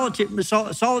be solitude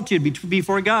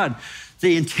before God.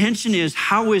 The intention is,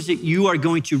 how is it you are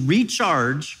going to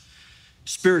recharge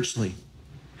spiritually?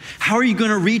 How are you going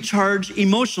to recharge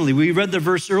emotionally? We read the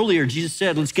verse earlier. Jesus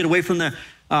said, let's get away from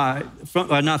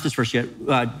not this verse yet,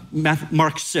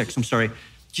 Mark 6, I'm sorry.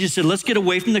 Jesus said, let's get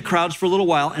away from the crowds for a little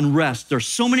while and rest. There's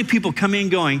so many people coming and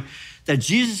going that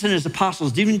Jesus and his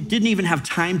apostles didn't even have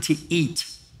time to eat.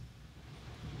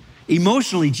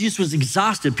 Emotionally, Jesus was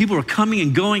exhausted. People were coming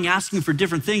and going, asking for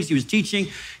different things. He was teaching,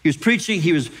 he was preaching,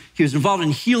 he was involved in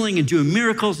healing and doing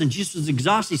miracles, and Jesus was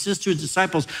exhausted. He says to his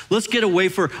disciples, let's get away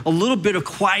for a little bit of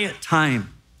quiet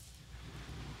time.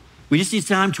 We just need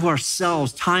time to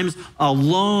ourselves, times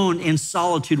alone in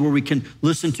solitude where we can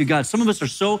listen to God. Some of us are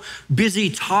so busy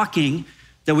talking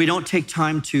that we don't take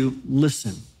time to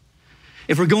listen.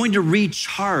 If we're going to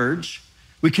recharge,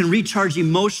 we can recharge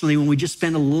emotionally when we just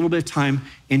spend a little bit of time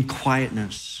in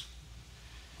quietness.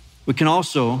 We can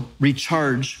also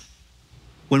recharge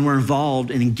when we're involved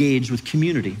and engaged with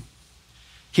community.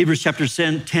 Hebrews chapter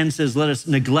 10 says, let us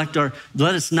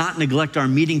not neglect our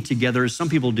meeting together as some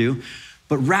people do,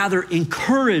 but rather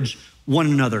encourage one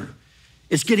another.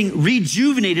 It's getting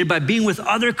rejuvenated by being with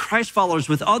other Christ followers,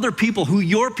 with other people who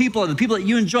your people are, the people that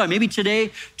you enjoy. Maybe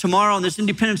today, tomorrow, on this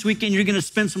Independence weekend, you're gonna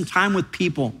spend some time with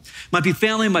people. It might be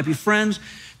family, it might be friends,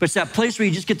 but it's that place where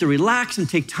you just get to relax and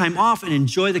take time off and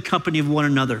enjoy the company of one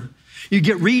another. You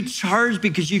get recharged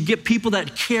because you get people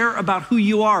that care about who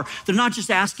you are. They're not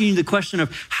just asking you the question of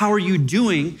how are you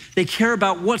doing, they care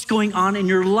about what's going on in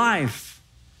your life.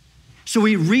 So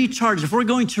we recharge. If we're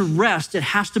going to rest, it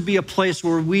has to be a place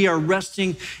where we are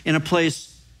resting in a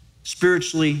place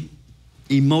spiritually,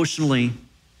 emotionally,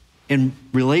 and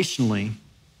relationally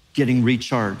getting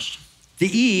recharged. The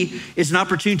E is an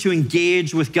opportunity to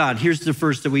engage with God. Here's the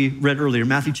verse that we read earlier,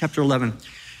 Matthew chapter 11.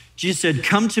 Jesus said,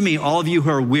 come to me, all of you who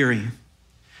are weary,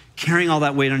 carrying all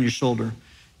that weight on your shoulder,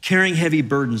 carrying heavy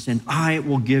burdens, and I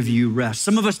will give you rest.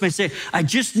 Some of us may say, I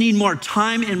just need more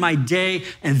time in my day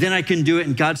and then I can do it.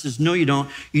 And God says, no, you don't.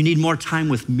 You need more time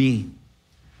with me.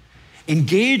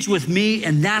 Engage with me,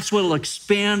 and that's what will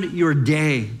expand your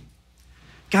day.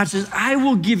 God says, I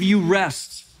will give you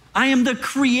rest. I am the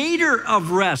creator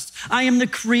of rest. I am the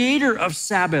creator of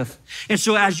Sabbath. And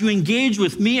so as you engage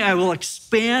with me, I will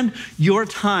expand your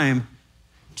time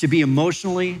to be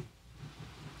emotionally,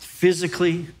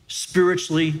 physically,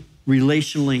 spiritually,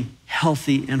 relationally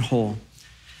healthy and whole.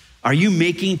 Are you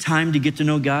making time to get to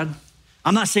know God?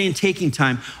 I'm not saying taking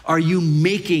time. Are you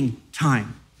making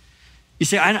time? You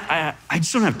say, I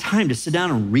just don't have time to sit down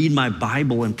and read my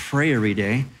Bible and pray every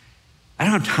day. I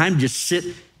don't have time to just sit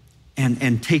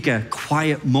and take a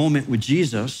quiet moment with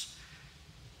Jesus.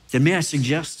 Then may I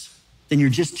suggest, then you're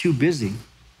just too busy.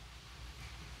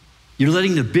 You're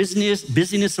letting the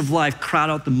busyness of life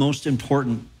crowd out the most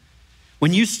important.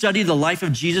 When you study the life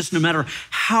of Jesus, no matter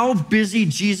how busy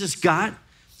Jesus got,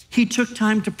 he took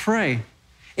time to pray.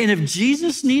 And if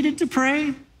Jesus needed to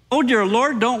pray, oh dear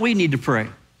Lord, don't we need to pray?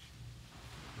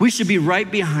 We should be right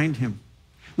behind him.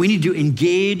 We need to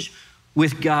engage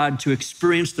with God to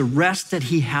experience the rest that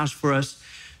he has for us,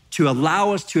 to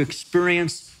allow us to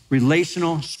experience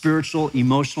relational, spiritual,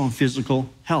 emotional, and physical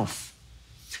health.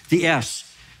 The S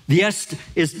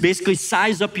is basically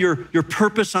size up your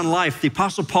purpose on life. The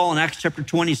Apostle Paul in Acts chapter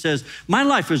 20 says, my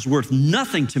life is worth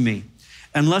nothing to me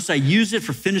unless I use it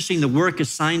for finishing the work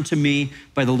assigned to me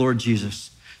by the Lord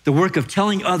Jesus, the work of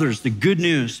telling others the good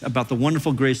news about the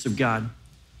wonderful grace of God.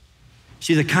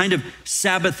 See, the kind of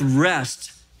Sabbath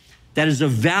rest that is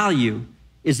of value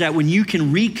is that when you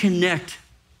can reconnect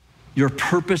your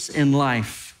purpose in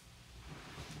life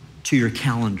to your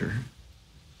calendar,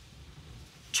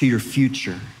 to your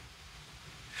future.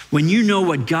 When you know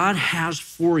what God has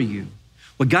for you,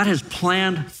 what God has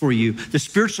planned for you, the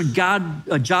spiritual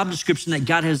job description that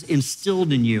God has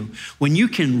instilled in you, when you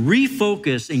can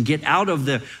refocus and get out of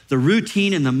the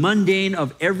routine and the mundane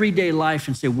of everyday life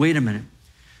and say, wait a minute,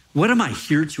 what am I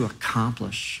here to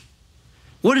accomplish?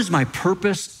 What is my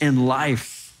purpose in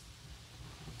life?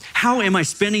 How am I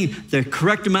spending the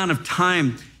correct amount of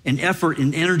time and effort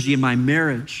and energy in my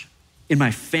marriage, in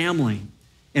my family,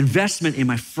 investment in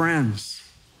my friends,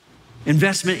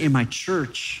 investment in my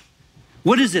church?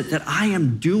 What is it that I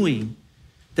am doing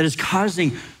that is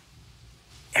causing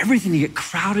everything to get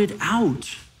crowded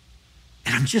out?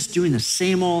 And I'm just doing the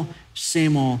same old,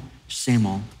 same old, same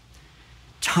old.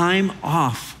 Time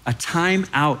off, a time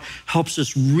out helps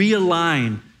us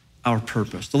realign our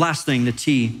purpose. The last thing, the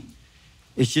T,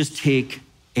 is just take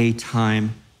a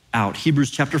time out.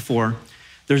 Hebrews chapter 4,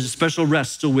 there's a special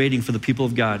rest still waiting for the people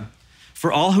of God.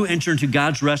 For all who enter into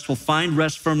God's rest will find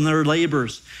rest from their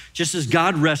labors, just as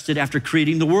God rested after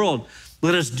creating the world.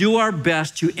 Let us do our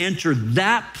best to enter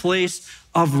that place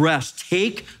of rest.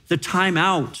 Take the time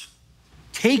out.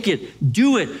 Take it,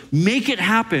 do it, make it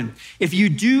happen. If you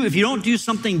don't do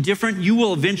something different, you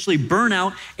will eventually burn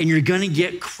out and you're gonna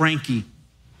get cranky.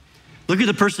 Look at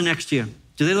the person next to you.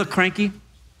 Do they look cranky?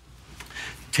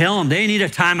 Tell them they need a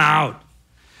time out.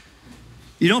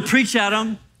 You don't preach at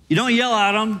them. You don't yell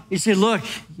at them. You say, look,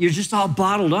 you're just all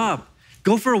bottled up.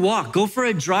 Go for a walk, go for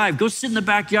a drive, go sit in the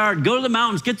backyard, go to the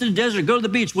mountains, get to the desert, go to the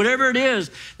beach, whatever it is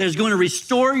that is going to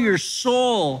restore your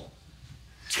soul.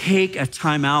 Take a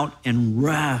time out and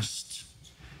rest.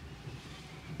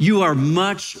 You are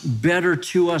much better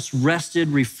to us rested,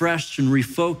 refreshed, and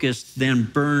refocused than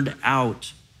burned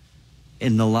out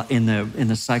in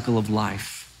the cycle of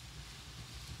life.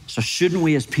 So shouldn't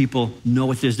we as people know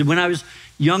what this is? When I was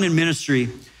young in ministry,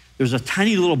 there was a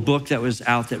tiny little book that was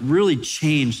out that really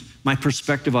changed my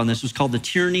perspective on this. It was called The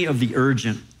Tyranny of the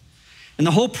Urgent. And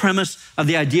the whole premise of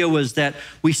the idea was that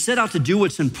we set out to do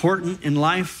what's important in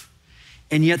life,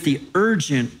 and yet the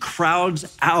urgent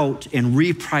crowds out and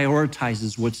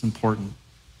reprioritizes what's important.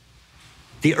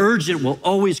 The urgent will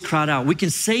always crowd out. We can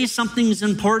say something's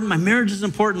important, my marriage is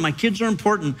important, my kids are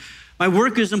important, my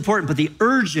work is important, but the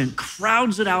urgent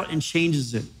crowds it out and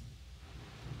changes it.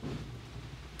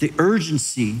 The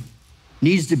urgency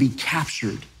needs to be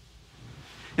captured.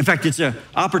 In fact, it's an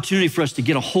opportunity for us to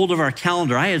get a hold of our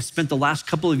calendar. I had spent the last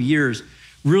couple of years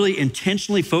really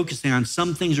intentionally focusing on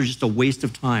some things are just a waste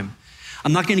of time.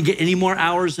 I'm not gonna get any more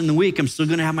hours in the week. I'm still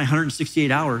gonna have my 168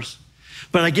 hours.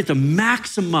 But I get to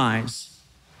maximize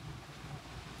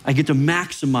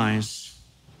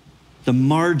the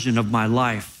margin of my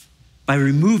life by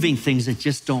removing things that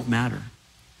just don't matter.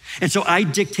 And so I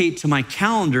dictate to my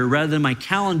calendar rather than my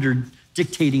calendar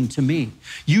dictating to me.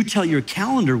 You tell your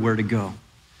calendar where to go.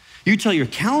 You tell your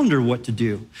calendar what to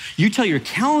do. You tell your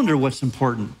calendar what's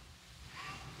important.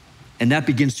 And that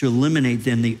begins to eliminate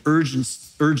then the urgent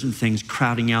things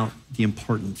crowding out the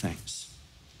important things.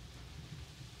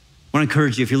 I want to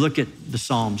encourage you, if you look at the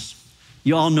Psalms,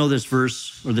 you all know this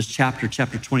verse or this chapter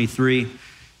 23.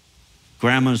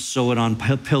 Grandmas sew it on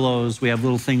pillows. We have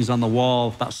little things on the wall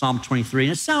about Psalm 23.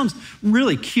 And it sounds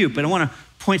really cute, but I want to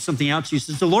point something out to you. It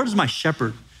says, the Lord is my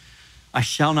shepherd. I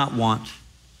shall not want.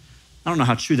 I don't know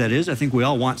how true that is. I think we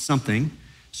all want something.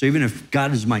 So even if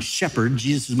God is my shepherd,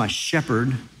 Jesus is my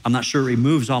shepherd, I'm not sure it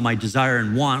removes all my desire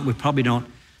and want. We probably don't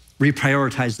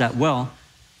reprioritize that well.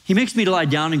 He makes me to lie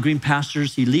down in green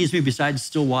pastures. He leads me beside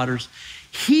still waters.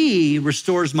 He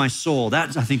restores my soul.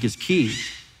 That, I think, is key.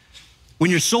 When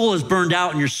your soul is burned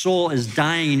out and your soul is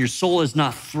dying and your soul is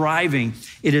not thriving,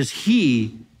 it is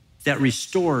he that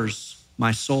restores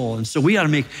my soul. And so we ought to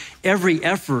make every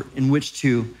effort in which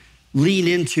to lean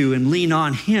into and lean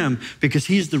on him, because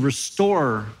he's the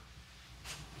restorer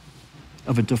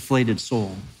of a deflated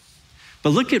soul. But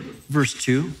look at verse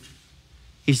 2.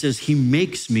 He says, he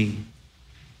makes me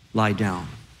lie down.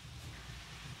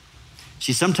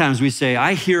 See, sometimes we say,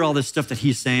 I hear all this stuff that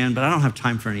he's saying, but I don't have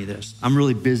time for any of this. I'm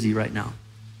really busy right now.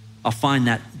 I'll find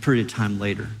that period of time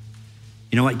later.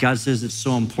 You know what? God says it's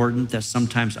so important that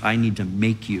sometimes I need to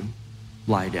make you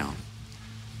lie down.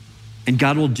 And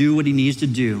God will do what he needs to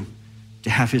do to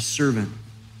have his servant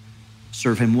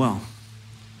serve him well.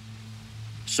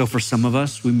 So for some of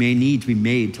us, we may need to be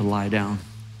made to lie down.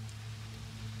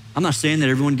 I'm not saying that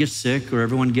everyone gets sick or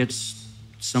everyone gets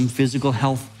some physical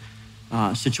health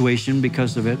situation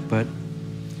because of it, but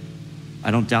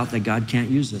I don't doubt that God can't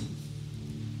use it.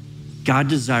 God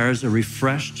desires a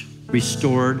refreshed,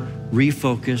 restored,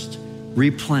 refocused,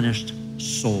 replenished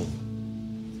soul.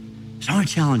 So I want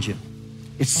to challenge you.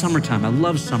 It's summertime. I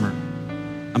love summer.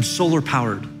 I'm solar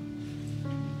powered.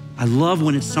 I love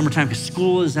when it's summertime because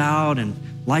school is out and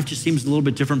life just seems a little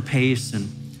bit different pace.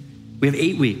 And we have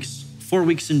 8 weeks, 4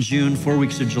 weeks in June, 4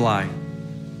 weeks in July.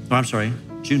 Oh, I'm sorry,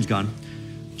 June's gone.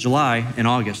 July and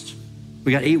August.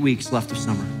 We got 8 weeks left of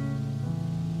summer.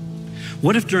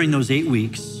 What if during those 8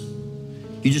 weeks,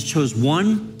 you just chose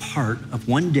one part of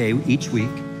one day each week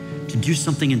to do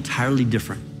something entirely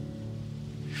different?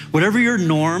 Whatever your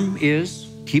norm is,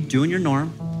 keep doing your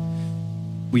norm.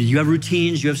 You have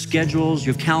routines, you have schedules,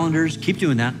 you have calendars, keep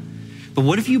doing that. But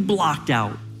what if you blocked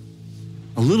out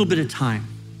a little bit of time,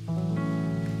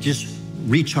 just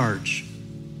recharge,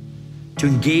 to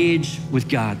engage with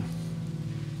God,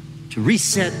 to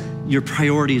reset your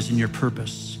priorities and your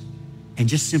purpose, and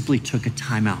just simply took a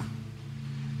time out?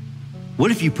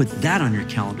 What if you put that on your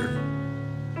calendar?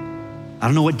 I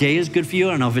don't know what day is good for you.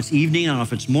 I don't know if it's evening. I don't know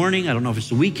if it's morning. I don't know if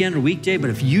it's a weekend or weekday, but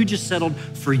if you just settled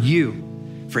for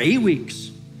you, for 8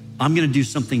 weeks, I'm gonna do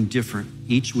something different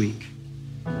each week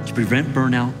to prevent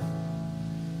burnout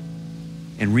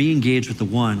and re-engage with the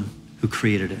one who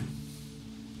created it.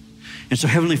 And so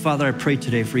Heavenly Father, I pray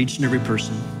today for each and every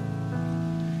person.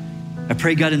 I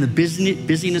pray, God, in the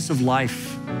busyness of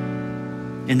life,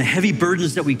 in the heavy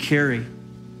burdens that we carry,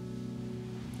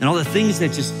 and all the things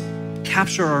that just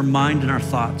capture our mind and our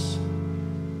thoughts,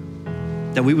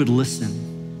 that we would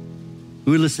listen.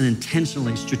 We would listen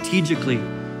intentionally, strategically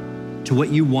to what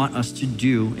you want us to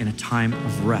do in a time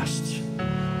of rest.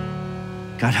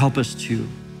 God, help us to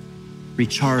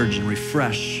recharge and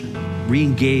refresh, and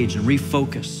re-engage and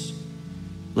refocus.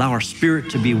 Allow our spirit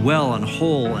to be well and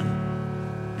whole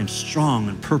and strong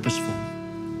and purposeful.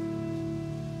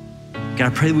 God, I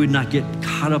pray that we would not get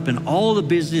caught up in all the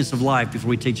business of life before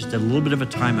we take just a little bit of a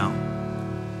time out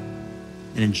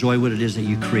and enjoy what it is that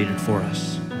you created for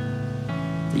us.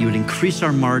 That you would increase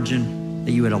our margin,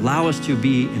 that you would allow us to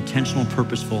be intentional,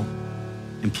 purposeful,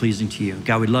 and pleasing to you.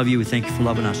 God, we love you. We thank you for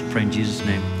loving us. We pray in Jesus'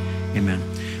 name, amen.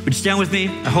 Would you stand with me?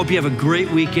 I hope you have a great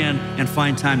weekend and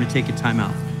find time to take a time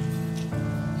out.